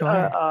most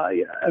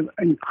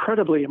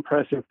incredibly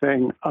impressive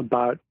thing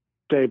about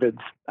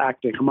David's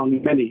acting,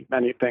 among many,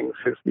 many things,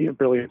 his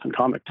brilliance and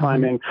comic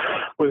timing,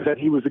 was that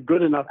he was a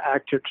good enough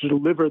actor to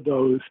deliver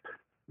those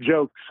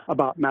jokes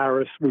about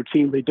Maris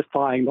routinely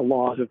defying the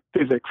laws of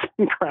physics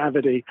and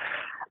gravity,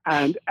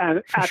 and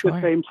at the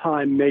same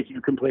time make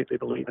you completely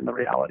believe in the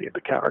reality of the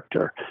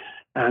character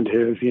and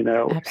his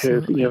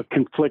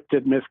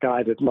conflicted,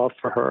 misguided love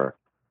for her.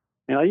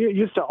 You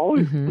used to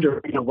always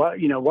wonder,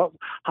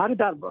 how did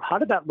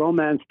that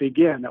romance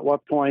begin? At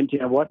what point,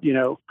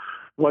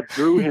 what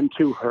drew him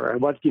to her,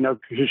 and what,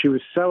 because she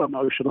was so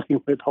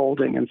emotionally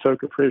withholding and so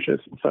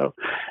capricious and so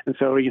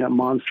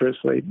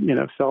monstrously,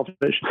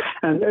 selfish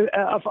and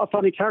a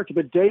funny character.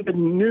 But David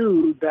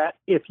knew that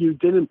if you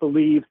didn't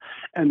believe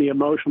in the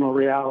emotional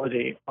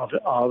reality of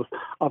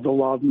the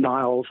love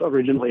Niles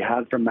originally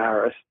had for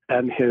Maris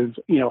and his,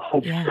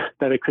 hopes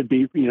that it could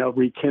be,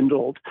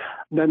 rekindled,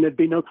 then there'd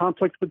be no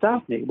conflict with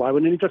Daphne. Why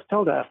wouldn't he just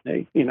tell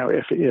Daphne,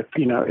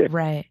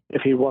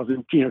 if he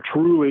wasn't,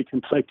 truly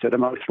conflicted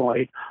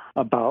emotionally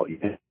about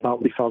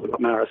what he felt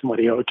about Maris and what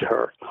he owed to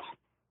her?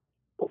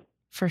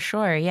 For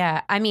sure.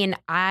 Yeah. I mean,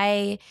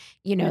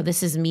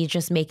 this is me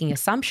just making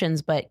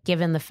assumptions, but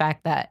given the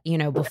fact that,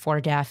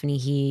 before Daphne,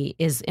 he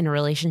is in a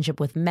relationship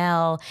with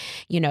Mel,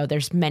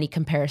 there's many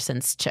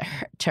comparisons to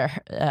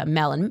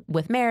Mel and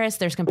with Maris.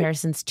 There's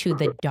comparisons to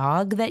the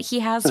dog that he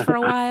has for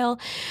a while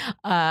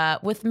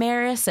with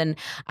Maris. And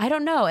I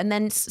don't know. And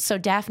then, so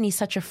Daphne's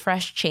such a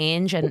fresh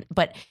change,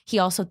 but he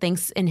also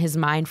thinks in his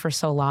mind for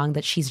so long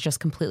that she's just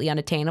completely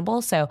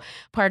unattainable. So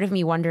part of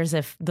me wonders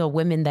if the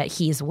women that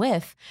he's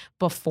with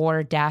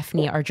before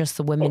Daphne are just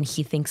the women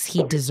he thinks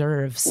he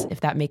deserves,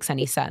 if that makes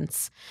any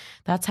sense.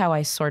 That's how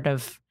I sort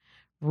of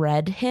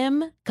read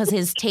him, because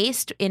his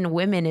taste in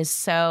women is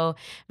so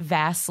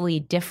vastly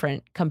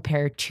different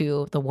compared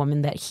to the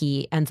woman that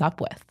he ends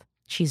up with.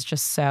 She's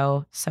just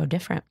so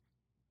different.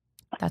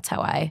 That's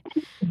how I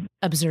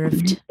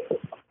observed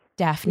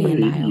Daphne and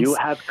Niles. You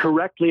have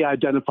correctly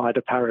identified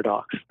a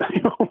paradox.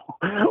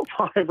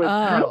 Why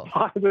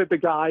would the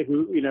guy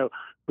who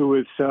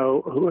was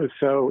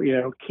so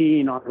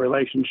keen on a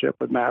relationship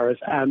with Maris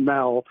and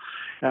Mel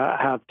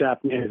have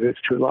Daphne as his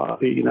true love?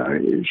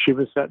 She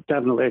was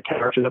definitely a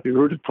character that we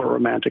rooted for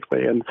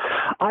romantically, and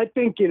I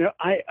think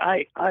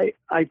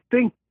I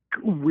think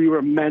we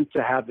were meant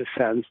to have the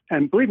sense,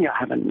 and believe me, I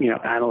haven't,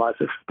 analyzed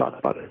this, thought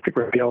about it a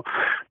great deal,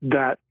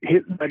 that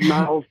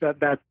Niles,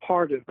 that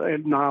part of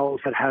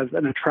Niles that has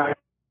an attraction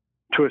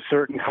to a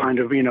certain kind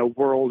of,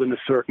 world and a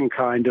certain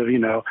kind of,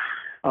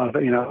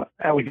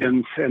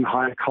 elegance and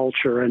high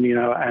culture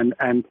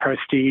and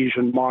prestige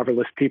and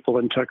marvelous people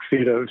in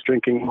tuxedos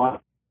drinking wine.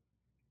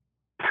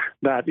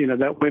 That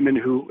women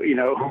who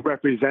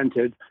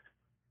represented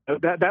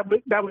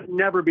that would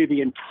never be the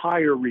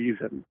entire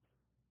reason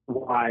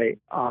why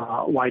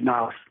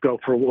Niles go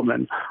for a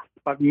woman,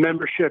 but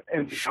membership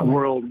in the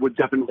world would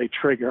definitely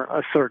trigger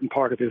a certain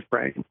part of his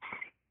brain.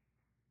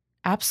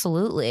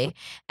 Absolutely.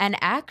 And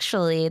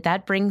actually,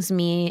 that brings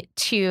me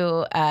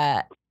to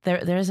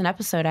there's an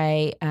episode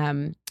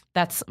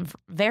that's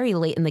very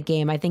late in the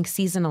game, I think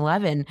season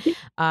 11,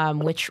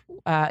 which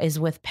is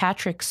with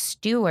Patrick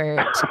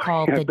Stewart,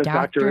 called The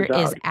Doctor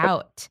is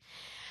Out.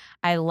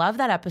 I love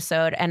that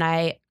episode. And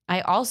I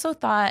also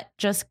thought,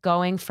 just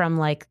going from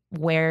like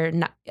where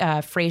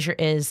Frasier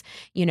is,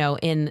 in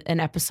an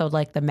episode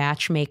like The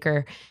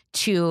Matchmaker,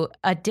 to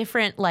a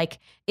different, like,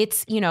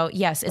 it's,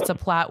 yes, it's a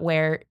plot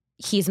where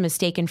he's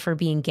mistaken for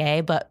being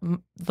gay, but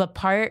the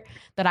part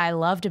that I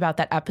loved about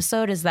that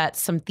episode is that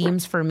some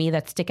themes for me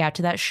that stick out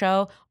to that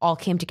show all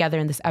came together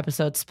in this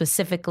episode,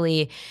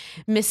 specifically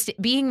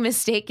being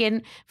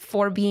mistaken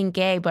for being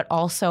gay, but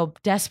also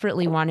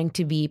desperately wanting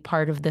to be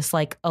part of this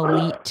like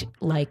elite,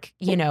 like,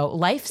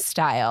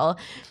 lifestyle.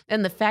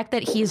 And the fact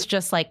that he's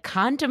just like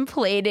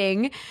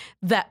contemplating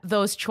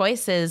those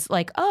choices,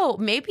 like, oh,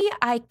 maybe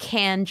I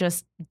can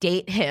just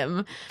date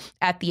him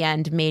at the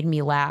end, made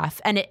me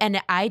laugh. And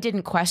I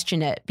didn't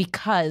question it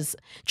because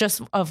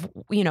just of,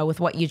 with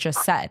what you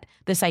just said,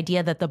 this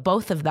idea that the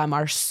both of them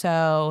are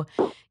so,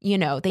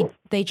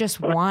 they just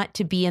want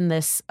to be in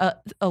this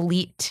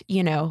elite,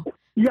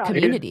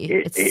 community.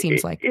 It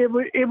seems like it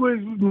was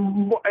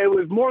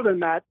more than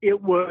that.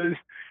 It was,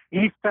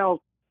 he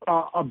felt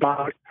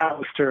about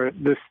Alistair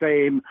the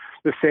same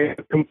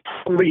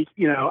complete,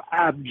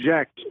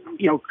 abject,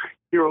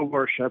 hero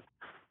worship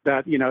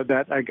that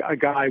that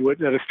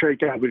a straight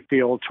guy would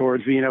feel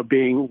towards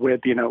being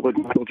with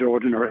Michael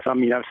Jordan or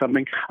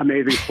something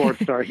amazing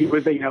sports star. He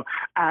was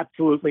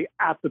absolutely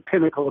at the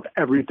pinnacle of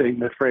everything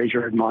that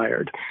Frasier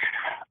admired,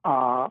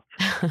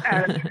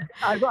 and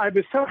I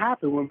was so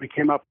happy when we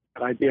came up with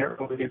that idea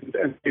early in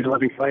season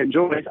 11. I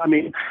enjoyed it. I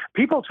mean,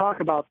 people talk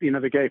about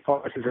the gay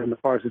farces and the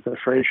farces of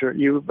Frasier.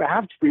 You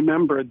have to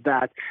remember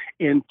that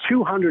in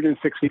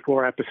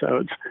 264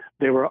 episodes,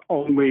 there were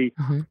only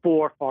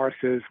 4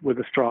 farces with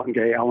a strong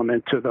gay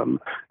element to them.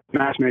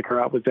 Matchmaker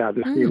Out was out,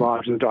 The Sea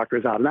Lodge, and The Doctor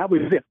is Out, and that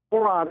was it.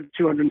 4 out of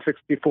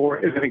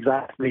 264 isn't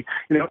exactly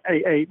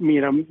a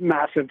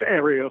massive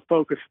area of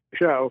focus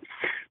show.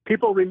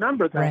 People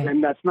remember that, right.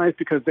 And that's nice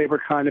because they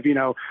were kind of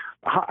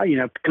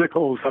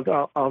pinnacles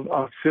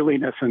of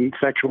silliness and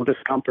sexual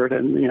discomfort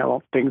and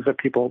things that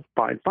people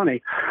find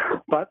funny.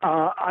 But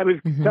I was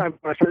what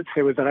I started to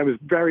say was that I was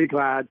very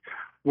glad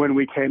when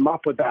we came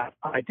up with that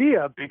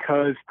idea,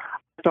 because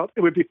I thought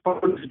it would be fun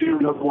to do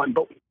another one,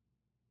 but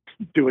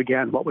do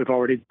again what we've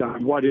already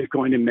done. What is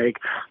going to make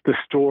the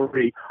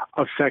story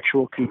of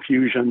sexual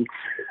confusion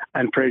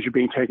and Frasier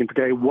being taken for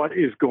gay, what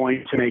is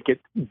going to make it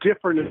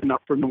different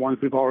enough from the ones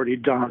we've already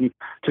done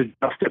to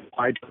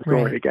justify the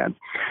story again?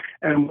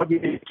 And what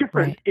makes it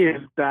different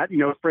is that,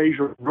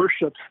 Frasier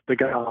worships the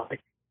guy.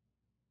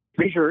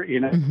 Frasier,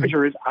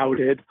 Frasier is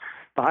outed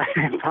by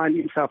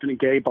finding himself in a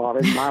gay bar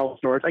in Niles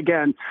North.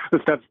 Again, the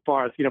steps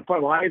far.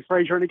 Why is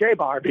Frasier in a gay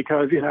bar?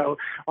 Because,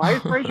 why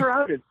is Frasier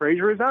outed?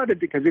 Frasier is outed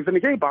because he's in a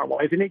gay bar.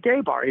 Why is he in a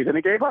gay bar? He's in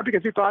a gay bar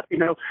because he thought,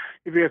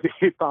 because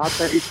he thought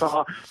that he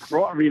saw,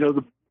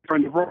 the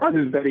friend of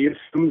Rod's that he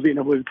assumes,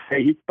 was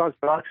gay. He thought,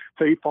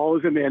 so he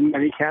follows him in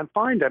and he can't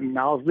find him.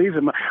 Niles leaves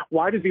him.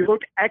 Why does he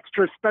look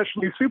extra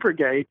specially super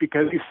gay?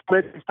 Because he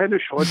split his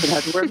tennis shorts and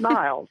had to wear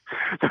Niles.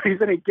 So he's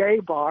in a gay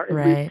bar in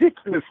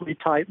ridiculously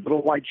tight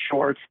little white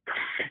shorts,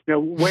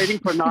 waiting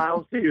for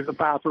Niles to use the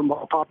bathroom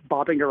while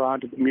bopping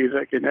around to the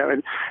music, and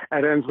it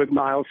ends with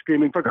Niles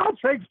screaming, "For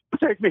God's sake,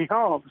 take me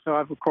home." So,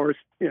 of course,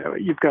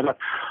 you've got a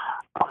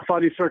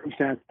funny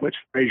circumstance in which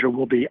Frasier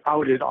will be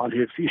outed on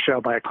his show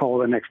by a call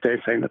the next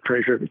day saying that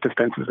Frasier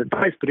dispenses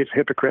advice, but he's a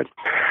hypocrite.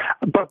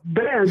 But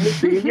then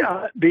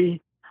the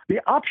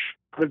option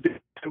of this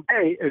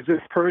way is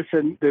this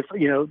person, this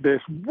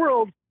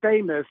world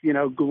famous,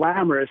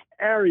 glamorous,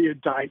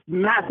 erudite,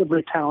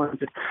 massively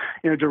talented,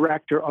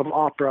 director of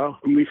opera,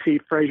 whom we see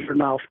Frasier and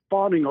Niles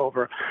fawning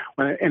over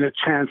in a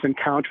chance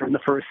encounter in the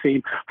first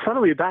scene.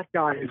 Suddenly, that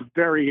guy is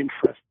very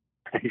interested.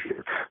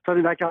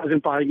 Suddenly, that guy is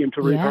inviting him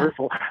to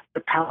rehearsal.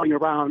 They're palling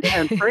around,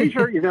 and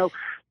Frasier,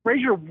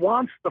 Frasier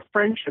wants the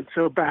friendship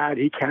so bad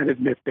he can't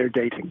admit they're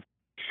dating.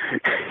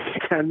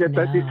 And the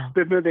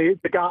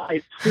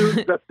guy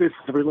assumes that this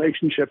is a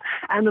relationship.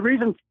 And the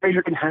reason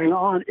Frasier can hang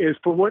on is,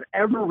 for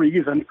whatever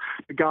reason,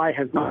 the guy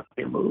has not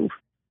made a move.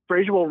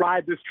 Frasier will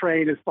ride this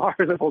train as far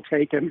as it will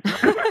take him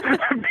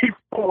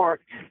before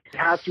he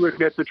has to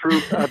admit the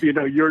truth of,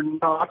 you're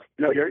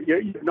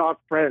not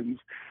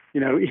friends.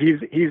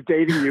 he's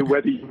dating you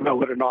whether you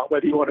know it or not,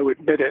 whether you want to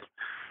admit it.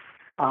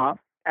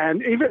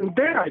 And even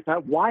there, I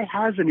thought, why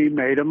hasn't he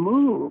made a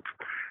move?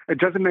 It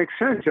doesn't make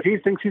sense. If he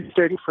thinks he's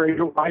dating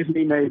Frasier, why hasn't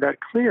he made that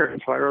clear?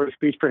 And so I wrote a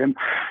speech for him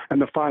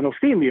and the final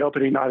scene, the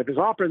opening night of his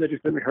opera that he's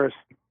been rehearsing,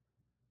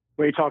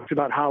 where he talks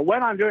about how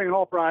when I'm doing an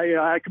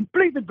opera, I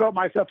completely devote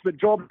myself to the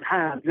job at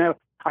hand.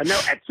 I know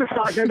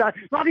exercise,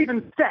 not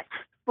even sex.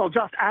 Well,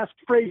 just ask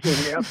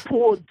Frasier,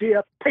 poor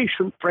dear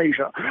patient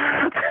Frasier.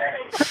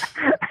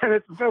 And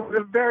it's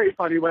a very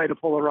funny way to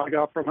pull a rug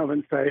out from him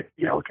and say,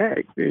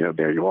 okay,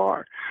 there you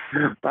are.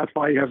 That's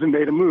why he hasn't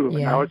made a move.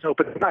 And now it's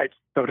open night,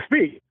 so to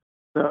speak.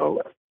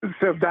 So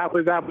that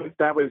was it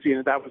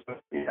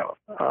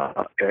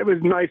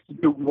was nice to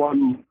do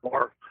one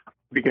more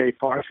the gay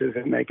farces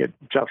and make it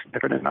just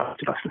different enough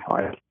to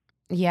justify it.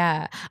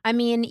 Yeah. I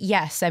mean,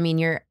 yes. I mean,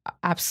 you're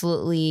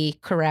absolutely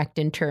correct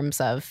in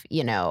terms of,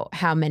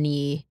 how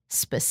many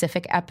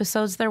specific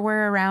episodes there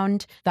were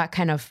around that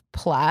kind of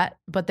plot.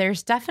 But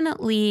there's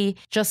definitely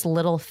just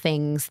little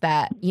things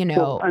that,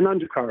 an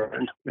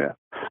undercurrent. Yeah.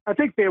 I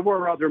think there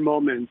were other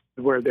moments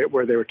where they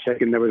were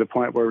taken. There was a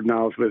point where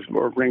Niles was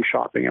ring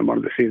shopping in one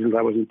of the seasons.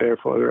 I wasn't there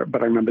for it,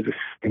 but I remember they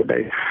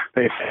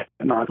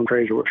Niles and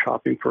Frasier were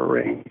shopping for a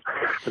ring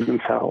for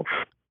themselves.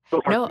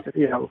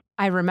 No,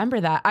 I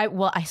remember that. I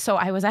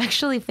was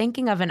actually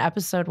thinking of an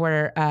episode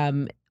where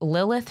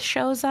Lilith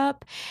shows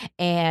up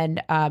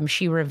and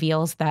she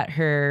reveals that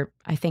her,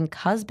 I think,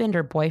 husband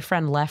or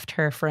boyfriend left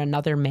her for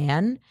another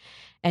man.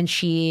 And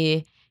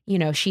she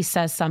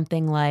says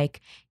something like,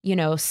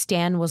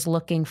 Stan was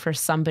looking for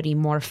somebody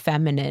more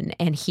feminine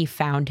and he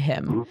found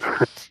him.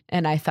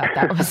 And I thought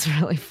that was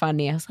really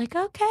funny. I was like,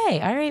 okay,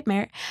 all right,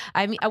 Mary.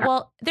 I mean,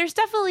 well, there's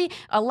definitely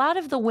a lot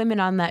of the women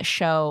on that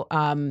show,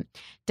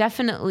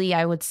 definitely,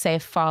 I would say,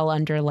 fall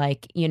under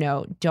like,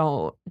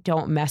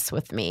 don't mess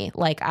with me.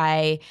 Like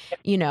I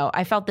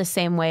felt the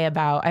same way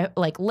about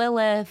like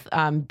Lilith,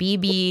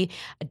 BB,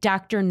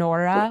 Dr.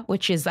 Nora,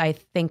 which is, I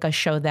think, a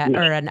show that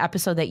or an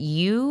episode that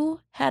you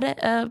had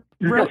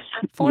wrote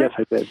for. Yes,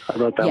 I did. I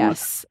wrote that one.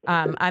 Yes.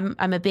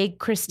 I'm a big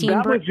Christine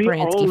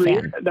Baranski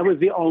fan. That was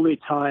the only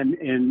time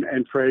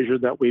in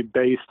Frasier that we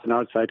based an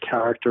outside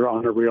character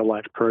on a real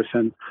life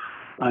person.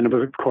 And it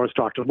was, of course,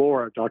 Dr.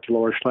 Laura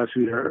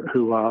Schlesinger,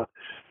 who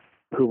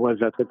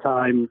was at the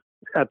time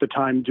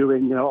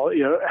doing,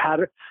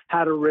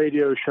 had a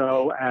radio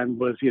show and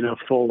was,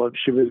 full of,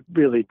 she was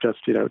really just,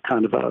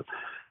 kind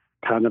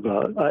of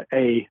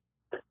a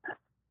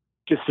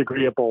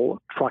disagreeable,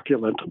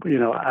 truculent,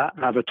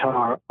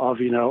 avatar of,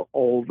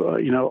 old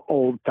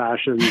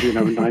fashioned,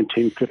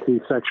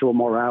 1950s sexual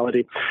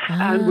morality.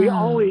 And we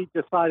always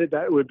decided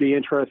that it would be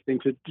interesting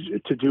to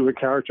do a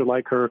character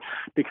like her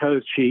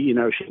because she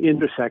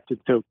intersected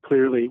so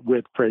clearly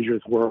with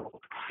Frasier's world.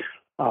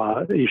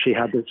 She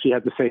had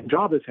the same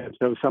job as him.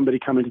 So somebody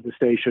coming to the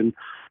station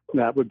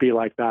that would be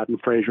like that,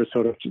 and Frasier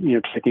sort of,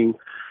 taking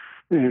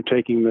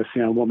this,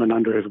 woman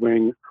under his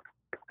wing.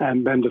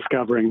 And then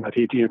discovering that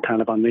he,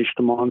 kind of unleashed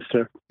a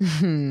monster.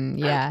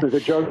 Yeah. There was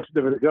a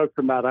joke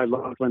from that I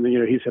loved when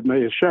he said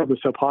his show was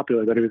so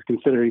popular that they were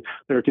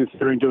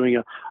considering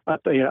doing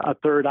a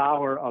third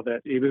hour of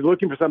it. He was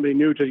looking for somebody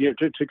new to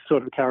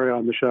sort of carry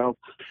on the show.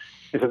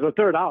 He says a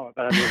third hour,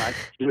 but I mean, I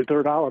do a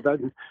third hour, but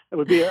it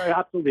would be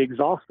absolutely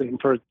exhausting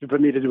for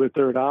me to do a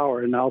third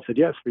hour. And Al said,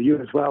 yes, for you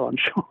as well, I'm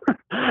sure.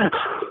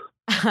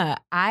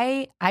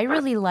 I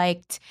really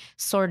liked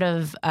sort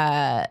of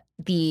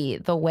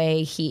the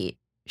way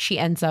she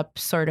ends up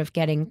sort of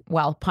getting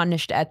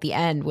punished at the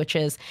end, which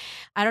is,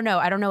 I don't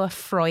know if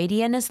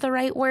Freudian is the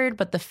right word,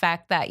 but the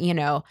fact that,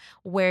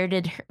 where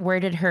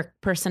did her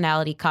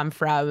personality come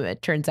from?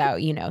 It turns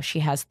out, she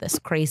has this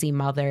crazy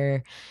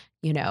mother,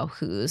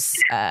 who's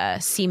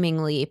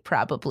seemingly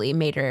probably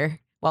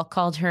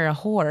called her a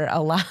whore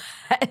a lot,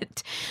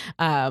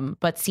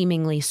 but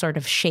seemingly sort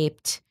of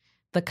shaped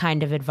the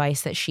kind of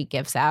advice that she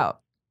gives out.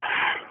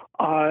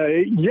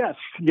 Yes.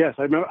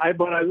 I remember.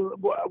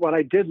 What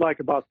I did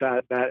like about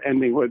that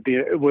ending was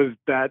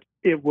that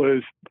it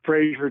was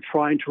Frasier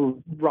trying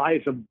to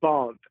rise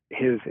above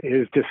his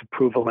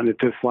disapproval and his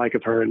dislike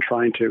of her and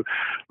trying to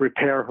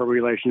repair her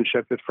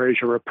relationship. That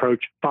Frasier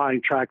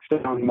tracks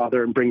down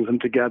Mother and brings them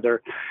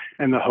together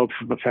in the hopes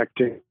of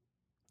affecting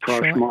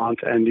Freshmont.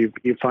 Sure. And you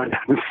find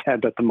out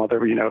instead that the mother,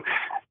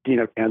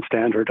 can't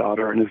stand her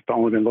daughter and has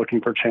only been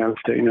looking for a chance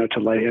to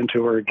lay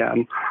into her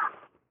again.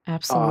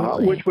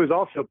 Absolutely, which was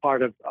also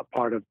part of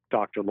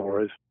Dr.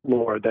 Laura's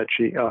lore that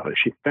she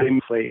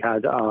famously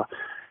had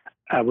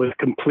was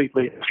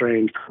completely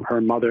estranged from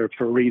her mother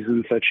for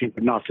reasons that she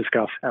would not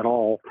discuss at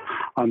all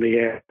on the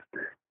air.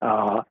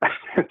 So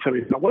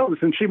he said, well,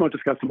 since she won't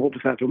discuss them, we'll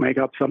just have to make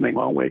up something,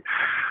 won't we?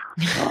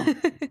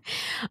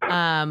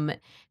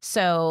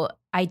 So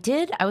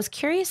I was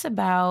curious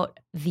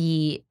about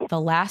the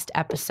last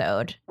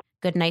episode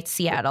Goodnight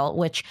Seattle,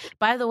 which,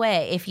 by the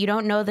way, if you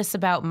don't know this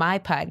about my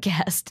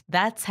podcast,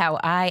 that's how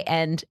I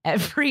end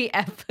every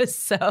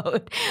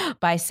episode,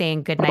 by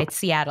saying Goodnight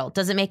Seattle.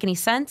 Does it make any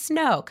sense?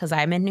 No, because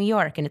I'm in New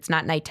York and it's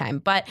not nighttime.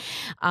 But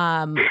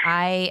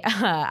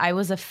I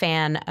was a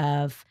fan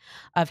of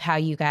how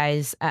you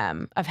guys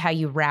of how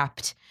you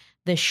wrapped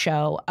the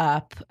show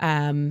up.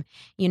 I'm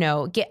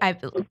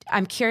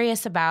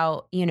curious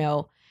about,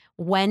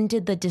 when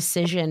did the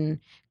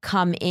decision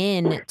come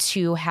in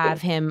to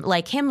have him,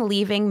 like, him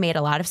leaving made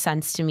a lot of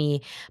sense to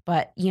me,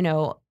 but,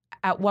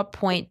 at what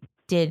point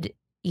did,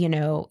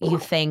 you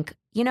think,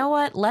 you know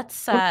what,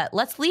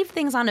 let's leave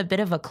things on a bit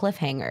of a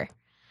cliffhanger?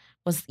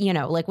 Was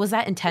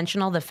that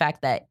intentional? The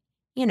fact that,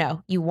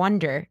 you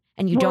wonder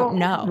and you don't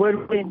know.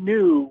 When we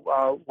knew,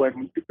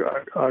 when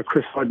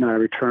Chris Flood and I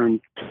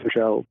returned to the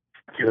show,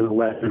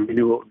 and we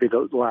knew it would be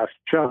the last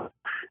show.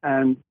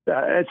 And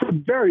it's a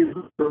very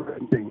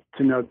important thing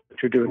to know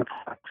that you're doing a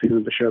last season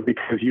of the show,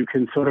 because you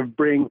can sort of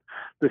bring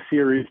the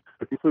series to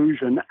a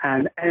conclusion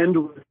and end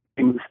with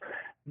things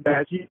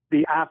that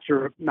the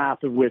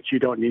aftermath of which you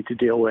don't need to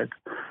deal with.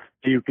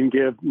 You can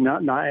give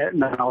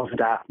Niles and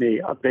Daphne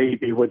a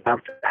baby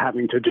without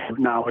having to do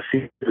now a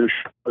season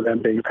for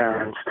them being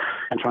parents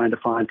and trying to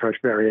find fresh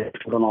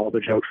variations on all the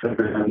jokes that have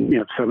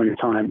been, so many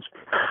times.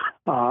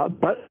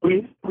 But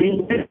we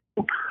knew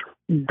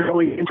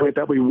going into it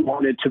that we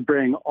wanted to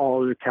bring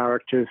all of the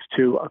characters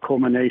to a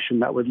culmination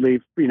that would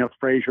leave,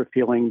 Frasier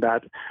feeling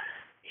that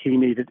he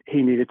needed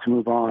to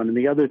move on. And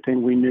the other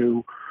thing we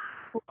knew,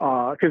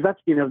 because that's,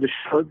 the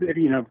show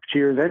that,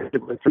 Cheers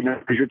ended with,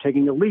 Frasier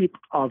taking a leap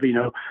of,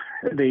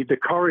 the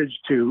courage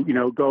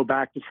to, go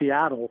back to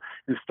Seattle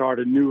and start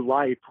a new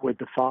life with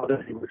the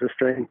father he was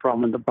estranged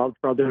from and the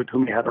brother with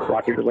whom he had a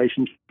rocky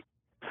relationship,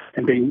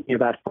 and being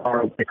that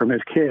far away from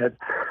his kid.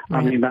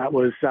 Right. I mean, that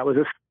was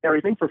a scary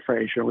thing for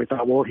Frasier. We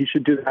thought, well, he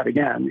should do that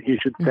again. He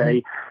should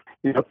say,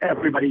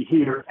 everybody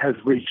here has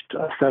reached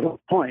a settled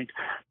point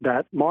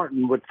that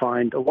Martin would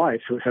find a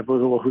wife. So we said,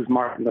 well, who's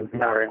Martin going to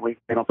marry? And we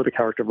came up with the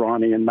character of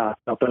Ronnie and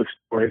mapped out those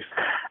stories.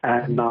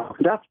 And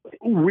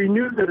we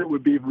knew that it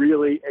would be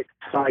really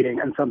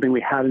exciting and something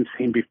we hadn't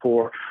seen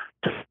before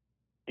to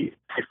see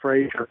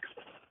Frasier.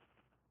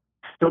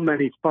 So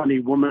many funny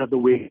Woman of the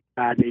Week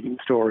bad meeting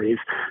stories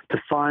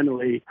to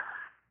finally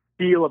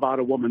feel about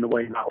a woman the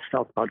way Niles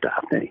felt about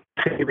Daphne.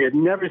 We had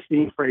never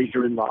seen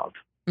Frasier in love.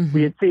 Mm-hmm.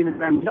 We had seen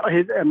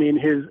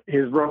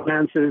his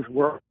romances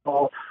were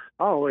all,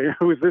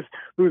 who's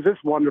this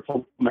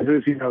wonderful woman?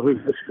 Who's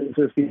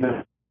this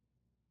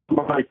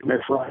Mike Miss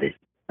Right?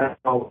 That's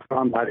all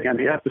gone by the end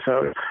of the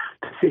episode.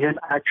 To see him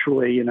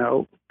actually,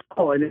 and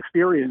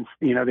experience,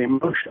 the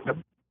emotion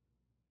of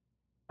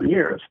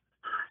years.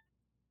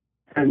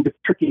 And the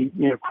tricky,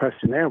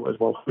 question there was,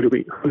 well, who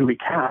do we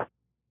cast?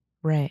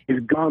 Right. He's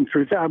gone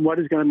through that. What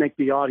is going to make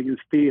the audience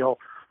feel?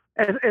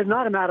 And it's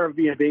not a matter of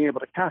being able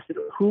to cast it.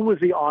 Who was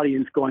the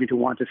audience going to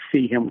want to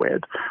see him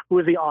with? Who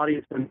was the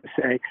audience going to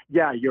say,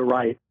 "Yeah, you're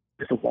right.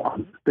 This is the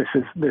one. This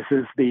is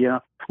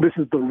the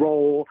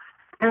role,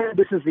 and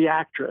this is the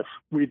actress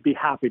we'd be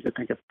happy to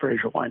think of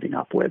Frasier winding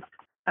up with."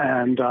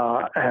 And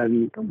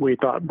we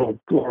thought, well,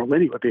 Laura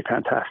Linney would be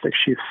fantastic.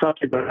 She's such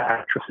a good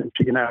actress, and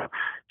she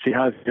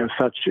has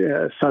such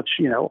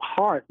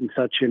heart and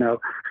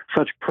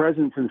such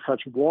presence and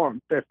such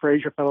warmth. If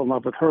Frasier fell in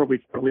love with her,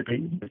 we'd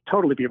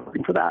totally be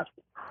rooting for that.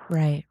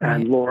 Right.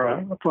 And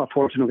Laura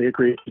fortunately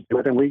agreed to do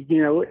it. And we,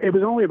 it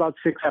was only about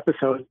 6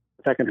 episodes,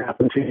 the second half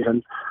of the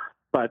season.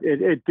 But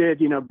it did,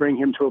 bring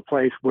him to a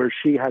place where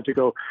she had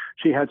to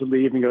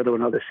leave and go to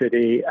another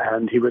city,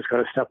 and he was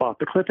going to step off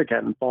the cliff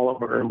again and fall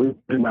over, and we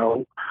didn't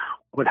know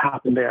what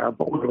happened there.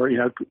 But we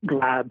were,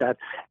 glad that,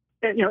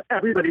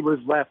 everybody was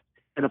left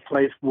in a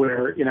place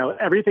where,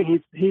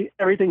 everything he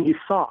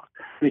saw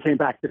when he came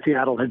back to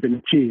Seattle had been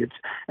achieved,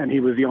 and he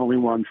was the only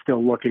one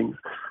still looking,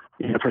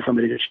 for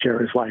somebody to share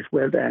his life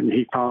with, and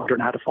he found her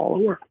and had to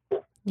follow her.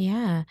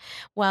 Yeah.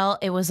 Well,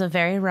 it was a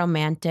very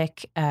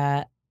romantic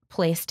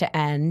place to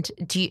end.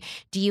 Do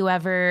you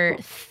ever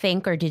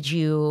think, or did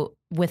you,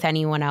 with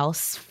anyone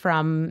else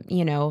from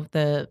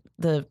the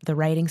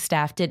writing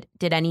staff, did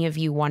any of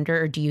you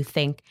wonder, or do you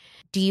think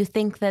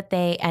that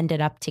they ended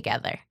up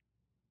together?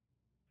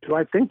 Do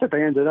I think that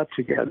they ended up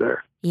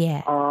together?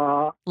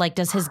 Yeah.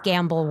 Does his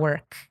gamble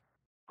work?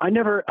 I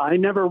never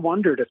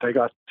wondered if they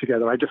got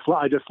together. I just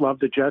loved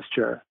the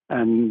gesture,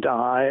 and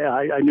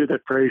I knew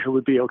that Frasier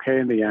would be okay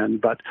in the end,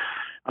 but.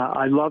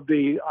 I love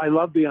the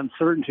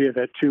uncertainty of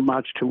it too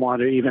much to want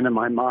to, even in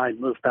my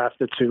mind, move past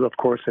it to, of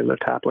course, they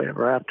lived happily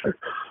ever after.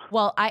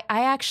 Well, I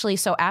actually,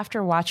 so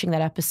after watching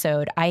that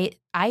episode, I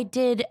I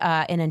did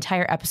an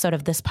entire episode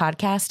of this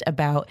podcast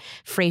about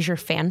Frasier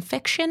fan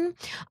fiction,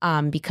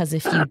 because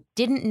if you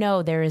didn't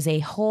know, there is a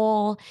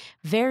whole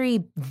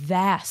very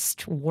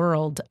vast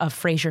world of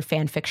Frasier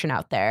fan fiction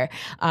out there.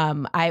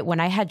 When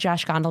I had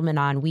Josh Gondelman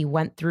on, we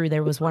went through,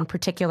 there was one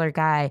particular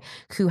guy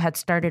who had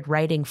started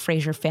writing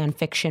Frasier fan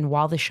fiction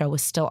while the show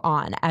was still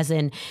on, as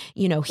in,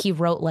 he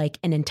wrote like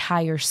an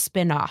entire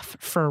spinoff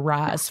for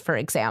Roz, for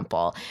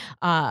example.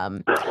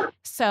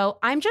 So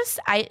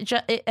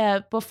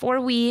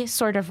before we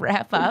sort of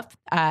wrap up,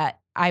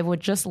 I would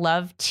just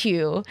love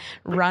to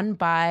run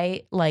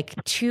by like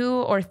 2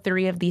 or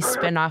 3 of these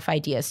spin-off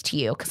ideas to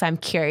you, because I'm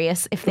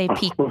curious if they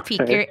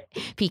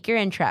pique your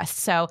interest.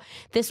 So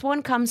this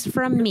one comes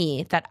from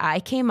me that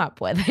I came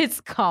up with. It's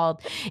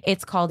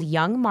called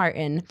Young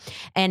Martin,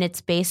 and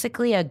it's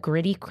basically a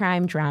gritty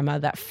crime drama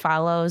that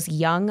follows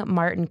young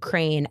Martin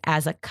Crane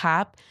as a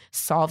cop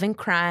solving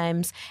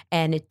crimes,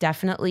 and it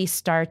definitely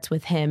starts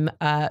with him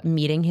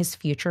meeting his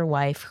future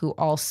wife, who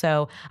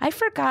also, I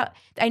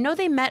know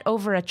they met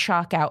over a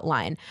chalk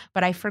outline,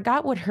 but I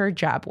forgot what her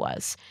job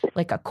was,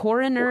 like a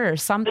coroner or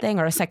something,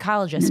 or a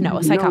psychologist. No,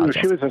 a psychologist.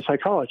 No, she was a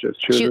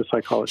psychologist. She was a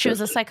psychologist. She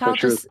was a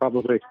psychologist. So she was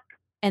probably...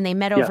 And they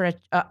met over a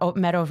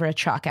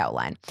chalk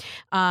outline.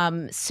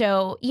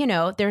 So,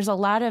 there's a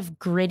lot of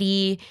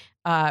gritty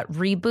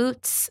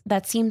reboots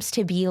that seems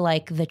to be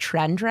like the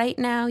trend right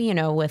now,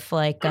 with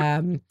like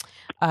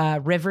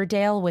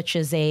Riverdale, which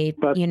is a,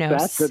 but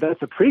that's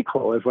a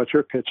prequel is what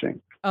you're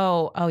pitching.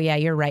 Oh yeah,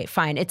 you're right.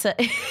 Fine. It's a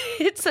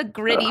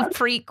gritty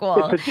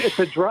prequel. It's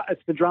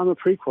the drama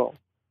prequel.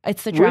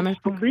 It's the drama.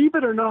 Which, believe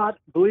it or not,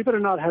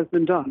 has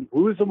been done.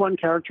 Who is the one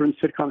character in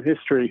sitcom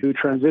history who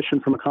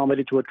transitioned from a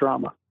comedy to a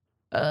drama?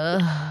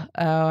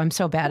 I'm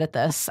so bad at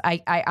this.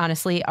 I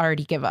honestly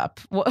already give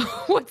up.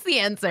 What's the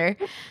answer?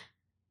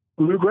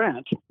 Lou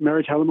Grant,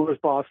 Mary Tyler Moore's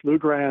boss. Lou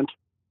Grant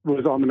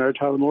was on the Mary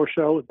Tyler Moore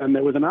show. Then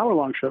there was an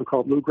hour-long show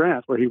called Lou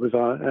Grant, where he was,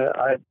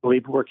 I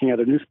believe, working at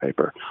a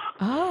newspaper.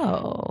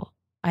 Oh,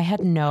 I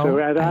had no So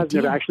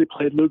idea. Asner actually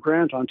played Lou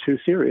Grant on 2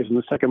 series, and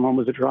the second one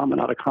was a drama,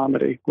 not a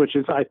comedy, which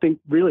is, I think,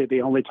 really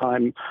the only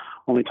time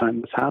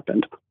this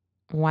happened.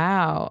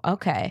 Wow.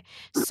 Okay.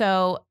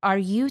 So are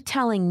you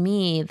telling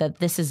me that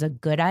this is a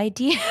good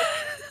idea?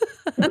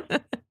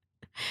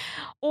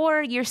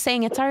 Or you're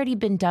saying it's already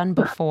been done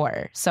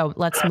before, so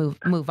let's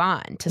move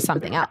on to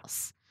something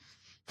else?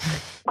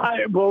 It's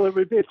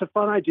a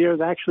fun idea.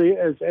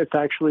 It's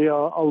actually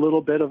a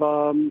little bit of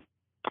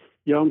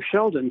Young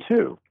Sheldon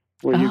too,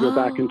 where you go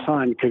back in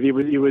time, because you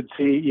would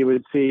see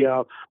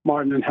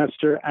Martin and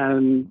Hester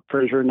and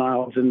Frasier and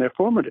Niles in their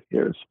formative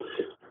years.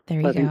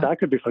 I think that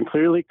could be fun.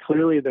 Clearly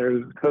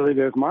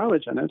there's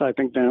mileage in it. I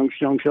think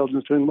Young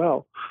Sheldon's doing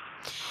well.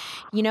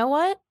 You know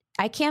what?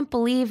 I can't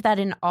believe that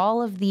in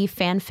all of the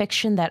fan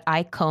fiction that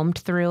I combed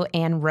through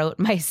and wrote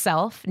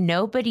myself,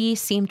 nobody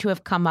seemed to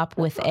have come up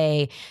with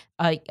a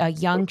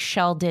Young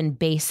Sheldon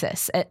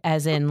basis,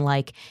 as in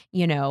like,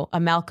 a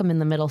Malcolm in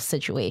the Middle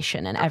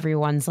situation, and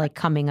everyone's like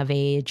coming of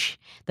age.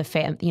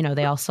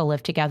 They all still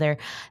live together.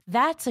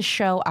 That's a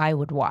show I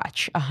would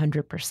watch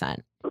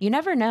 100%. You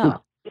never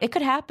know. It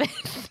could happen.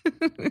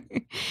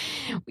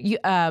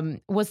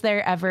 Was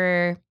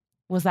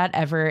that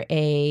ever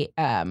a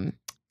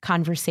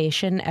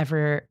conversation,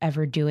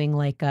 ever doing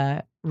like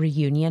a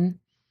reunion?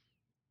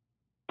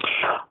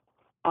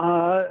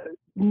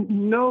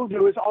 No,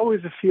 there was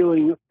always a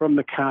feeling from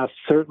the cast,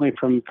 certainly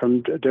from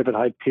David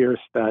Hyde Pierce,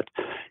 that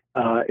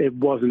it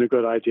wasn't a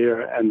good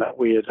idea, and that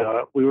we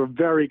were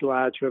very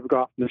glad to have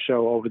gotten the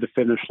show over the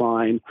finish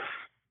line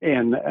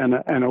in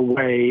a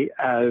way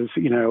as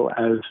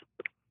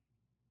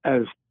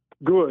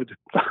good,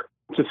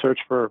 to search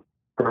for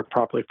a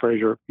properly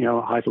Frasier,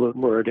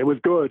 highfalutin word. It was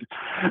good.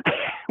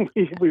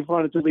 we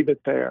wanted to leave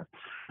it there.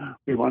 So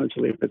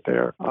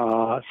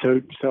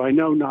I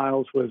know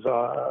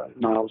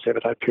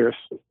David Hyde Pierce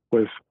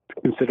was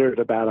considered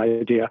a bad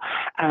idea,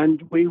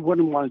 and we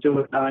wouldn't want to do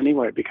it now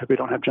anyway, because we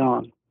don't have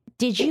John.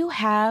 Did you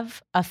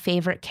have a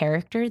favorite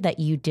character that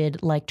you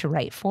did like to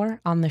write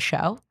for on the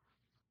show?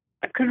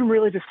 I couldn't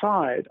really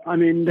decide. I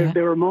mean,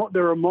 there were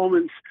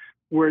moments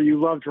where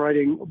you loved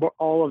writing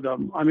all of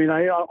them. I mean,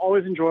 I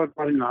always enjoyed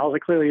writing Niles. I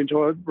clearly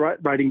enjoyed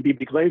writing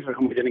Bebe Glazer,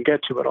 whom we didn't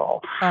get to at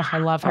all. Oh, I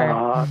love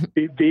her.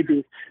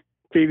 Bebe,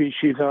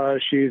 she's a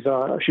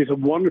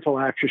wonderful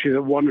actress. She's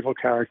a wonderful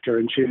character,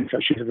 and she's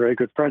a very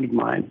good friend of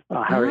mine,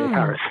 Harriet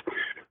Harris,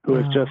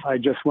 who I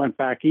just went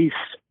back east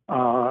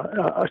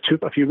a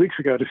few weeks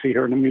ago to see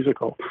her in a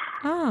musical.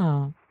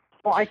 Oh.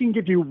 Well, I can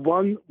give you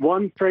one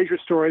Frasier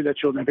story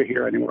that you'll never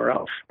hear anywhere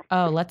else.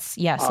 Oh, let's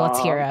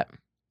hear it.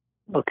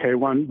 Okay,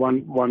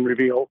 one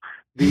reveal.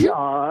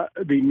 The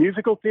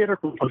musical theater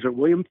composer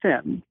William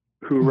Finn,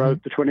 who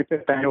wrote the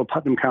 25th annual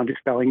Putnam County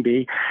Spelling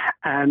Bee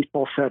and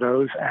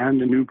Falsettos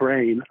and A New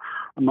Brain,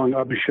 among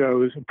other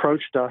shows,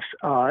 approached us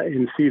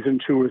in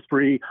season 2 or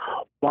 3,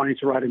 wanting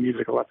to write a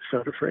musical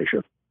episode of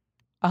Frasier.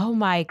 Oh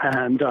my!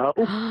 And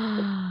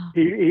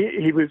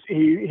he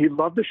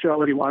loved the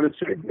show, and he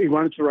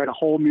wanted to write a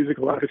whole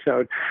musical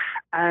episode,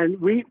 and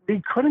we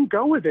couldn't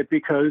go with it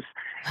because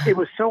it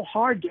was so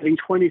hard getting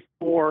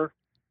 24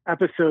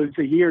 episodes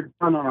a year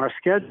done on our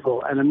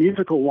schedule, and a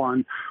musical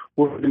one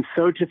would have been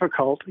so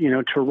difficult,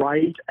 to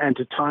write and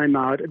to time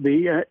out.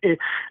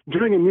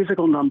 Doing a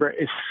musical number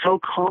is so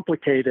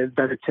complicated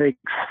that it takes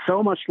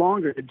so much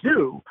longer to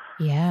do.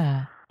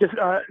 Yeah. Just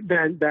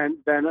than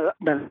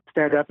a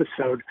standard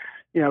episode.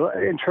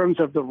 In terms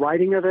of the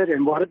writing of it,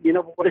 and what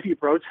if you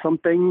wrote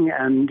something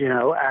and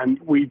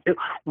we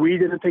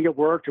didn't think it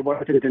worked, or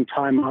what if it didn't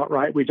time out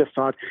right? We just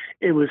thought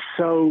it was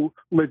so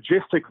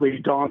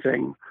logistically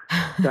daunting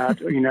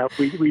that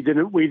we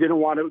didn't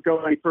want to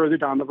go any further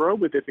down the road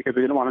with it, because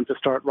we didn't want him to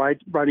start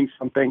writing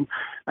something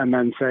and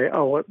then say,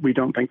 oh, we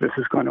don't think this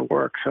is going to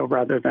work. So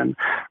rather than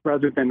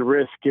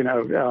risk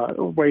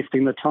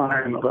wasting the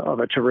time of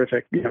a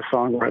terrific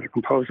songwriter,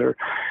 composer,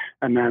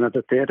 and man of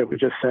the theater, we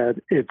just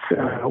said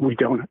we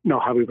don't know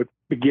how we would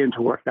begin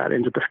to work that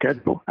into the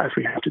schedule as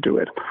we have to do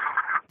it.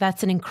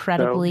 That's an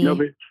incredibly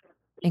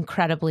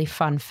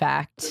fun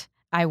fact.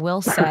 I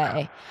will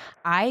say,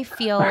 I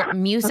feel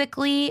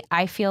musically,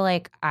 I feel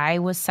like I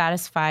was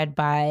satisfied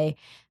by,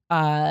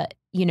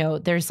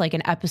 there's like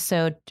an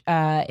episode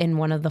in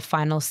one of the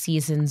final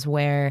seasons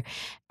where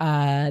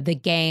the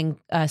gang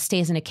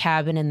stays in a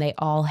cabin and they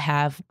all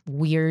have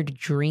weird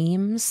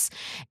dreams.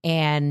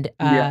 And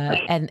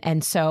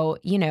so,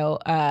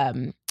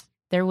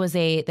 there was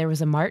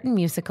a Martin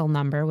musical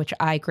number, which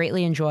I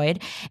greatly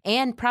enjoyed.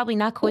 And probably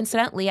not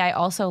coincidentally, I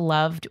also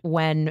loved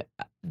when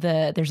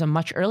there's a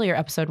much earlier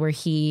episode where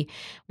he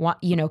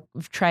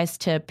tries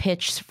to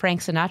pitch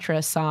Frank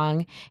Sinatra's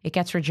song. It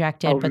gets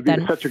rejected, but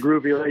then such a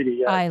groovy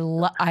lady. Yeah. I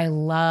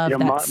love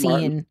that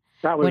scene.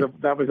 Martin,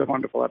 that was a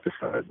wonderful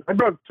episode. I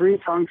wrote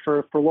 3 songs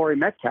for Laurie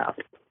Metcalf.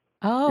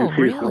 Oh, in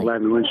season really?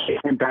 11 when she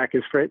came back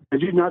as Fred.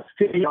 Did you not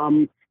see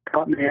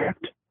Caught in the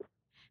Act?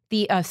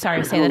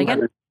 Sorry, say that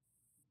again.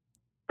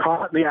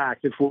 Caught in the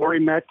Act. It's Laurie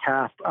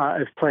Metcalf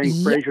is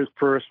playing Fraser's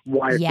first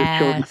wife. Yes.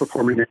 The children's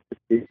performing at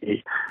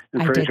TV.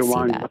 And Fraser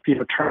winds up,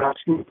 trapped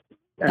and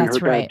that's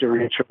her right. dad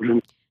during her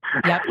children.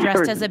 Yep,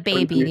 dressed as a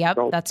baby. Yep,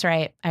 that's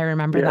right. I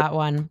remember that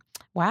one.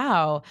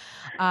 Wow.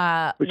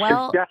 Which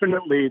is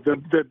definitely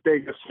the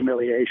biggest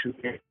humiliation.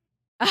 In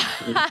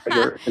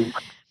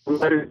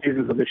later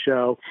seasons of the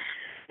show,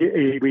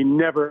 we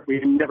never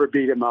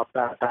beat him up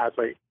that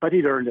badly, but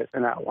he'd earned it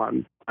in that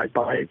one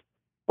by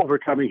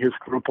overcoming his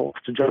scruples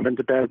to jump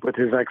into bed with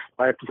his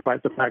ex-wife,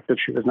 despite the fact that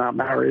she was not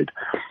married.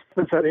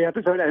 And so the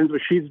episode ends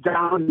with she's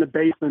down in the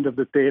basement of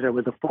the theater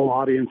with a full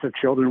audience of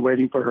children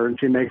waiting for her, and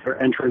she makes her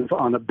entrance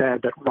on a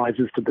bed that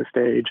rises to the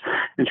stage.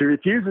 And she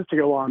refuses to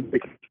go on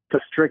because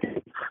she's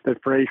stricken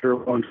that Fraser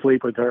won't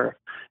sleep with her.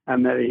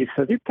 And then he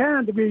says, you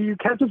can't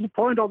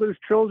disappoint all those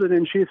children.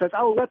 And she says,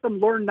 oh, let them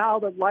learn now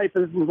that life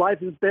is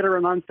bitter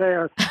and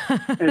unfair.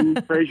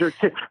 And Fraser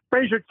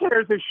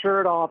tears his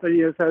shirt off and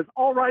he says,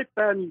 all right,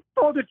 then,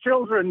 throw the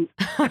children.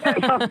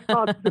 And comes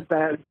on to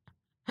bed.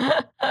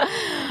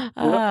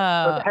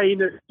 The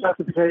heinous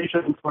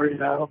justification for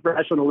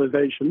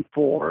rationalization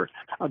for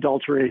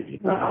adultery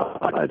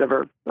I'd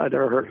ever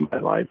heard in my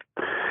life.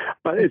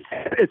 But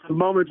it's a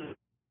moment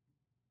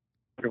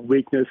of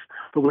weakness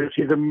for which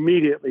he's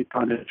immediately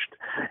punished.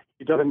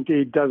 He doesn't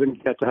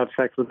get to have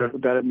sex with her.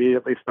 That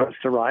immediately starts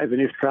to rise,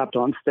 and he's trapped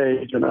on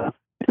stage and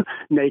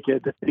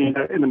naked in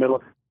the middle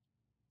of.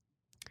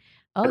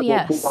 Oh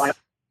yes.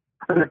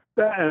 And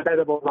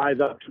it will rise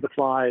up to the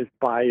flies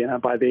by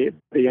the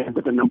end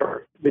of the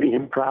number, leaving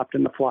him trapped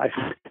in the flies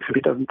if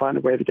he doesn't find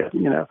a way to get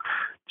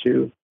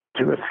to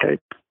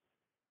escape.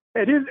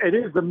 It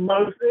is the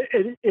most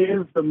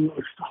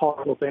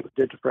horrible thing we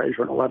did to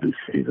Fraser in 11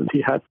 seasons.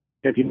 He had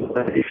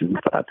humiliations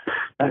that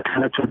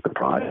kind of took the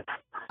prize.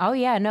 Oh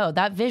yeah, no,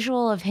 that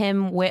visual of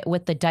him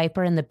with the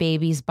diaper and the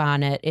baby's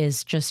bonnet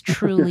is just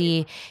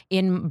truly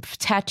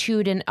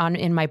tattooed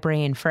in my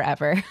brain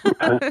forever.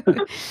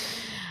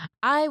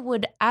 I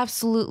would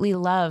absolutely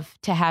love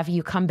to have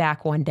you come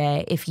back one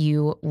day if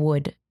you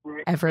would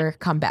ever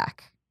come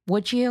back.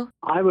 Would you?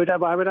 I would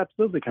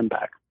absolutely come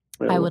back.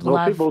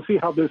 We'll see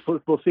how this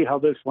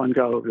one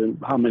goes and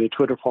how many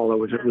Twitter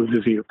followers it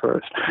loses you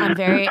first.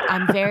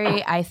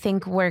 I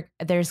think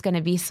there's going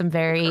to be some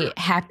very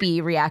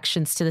happy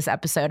reactions to this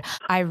episode.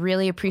 I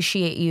really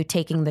appreciate you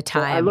taking the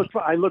time. Well,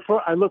 I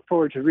look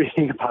forward to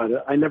reading about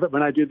it.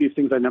 When I do these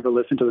things, I never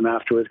listen to them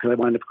afterwards because I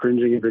wind up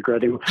cringing and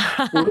regretting,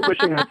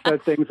 wishing I'd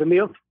said things. And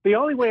the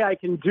only way I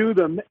can do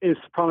them is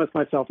to promise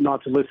myself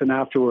not to listen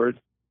afterwards.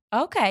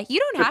 Okay, you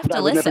don't have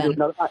to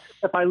listen.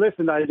 If I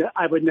listened,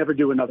 I would never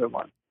do another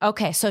one.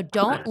 Okay, so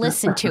don't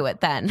listen to it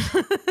then.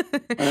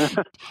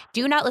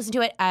 Do not listen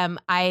to it.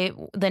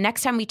 The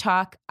next time we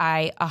talk,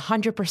 I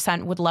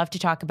 100% would love to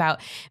talk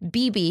about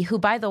BB, who,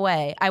 by the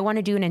way, I want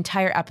to do an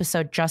entire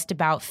episode just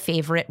about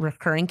favorite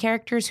recurring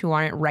characters who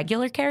aren't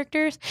regular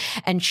characters,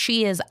 and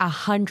she is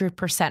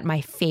 100% my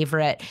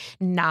favorite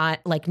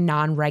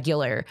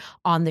non-regular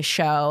on the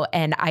show,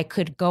 and I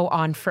could go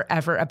on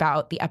forever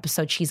about the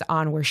episode she's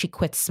on where she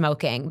quits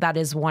smoking. That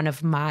is one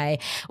of my,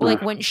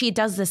 like when she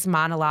does this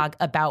monologue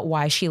about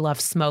why she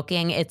loves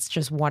smoking, it's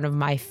just one of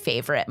my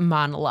favorite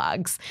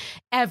monologues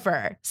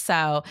ever.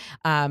 So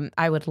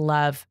I would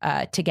love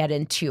to get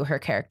into her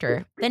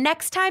character the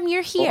next time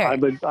you're here.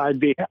 Well,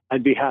 I'd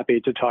be happy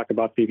to talk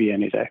about Phoebe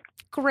any day.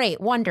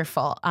 Great.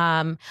 Wonderful.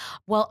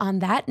 Well, on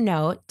that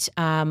note,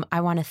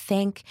 I want to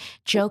thank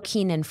Joe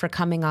Keenan for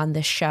coming on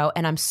this show.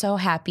 And I'm so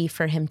happy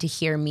for him to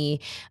hear me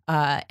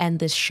end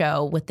this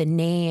show with the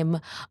name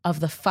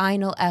of the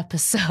final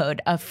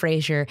episode of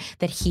Frasier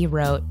that he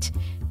wrote.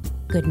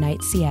 Good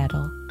night,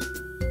 Seattle.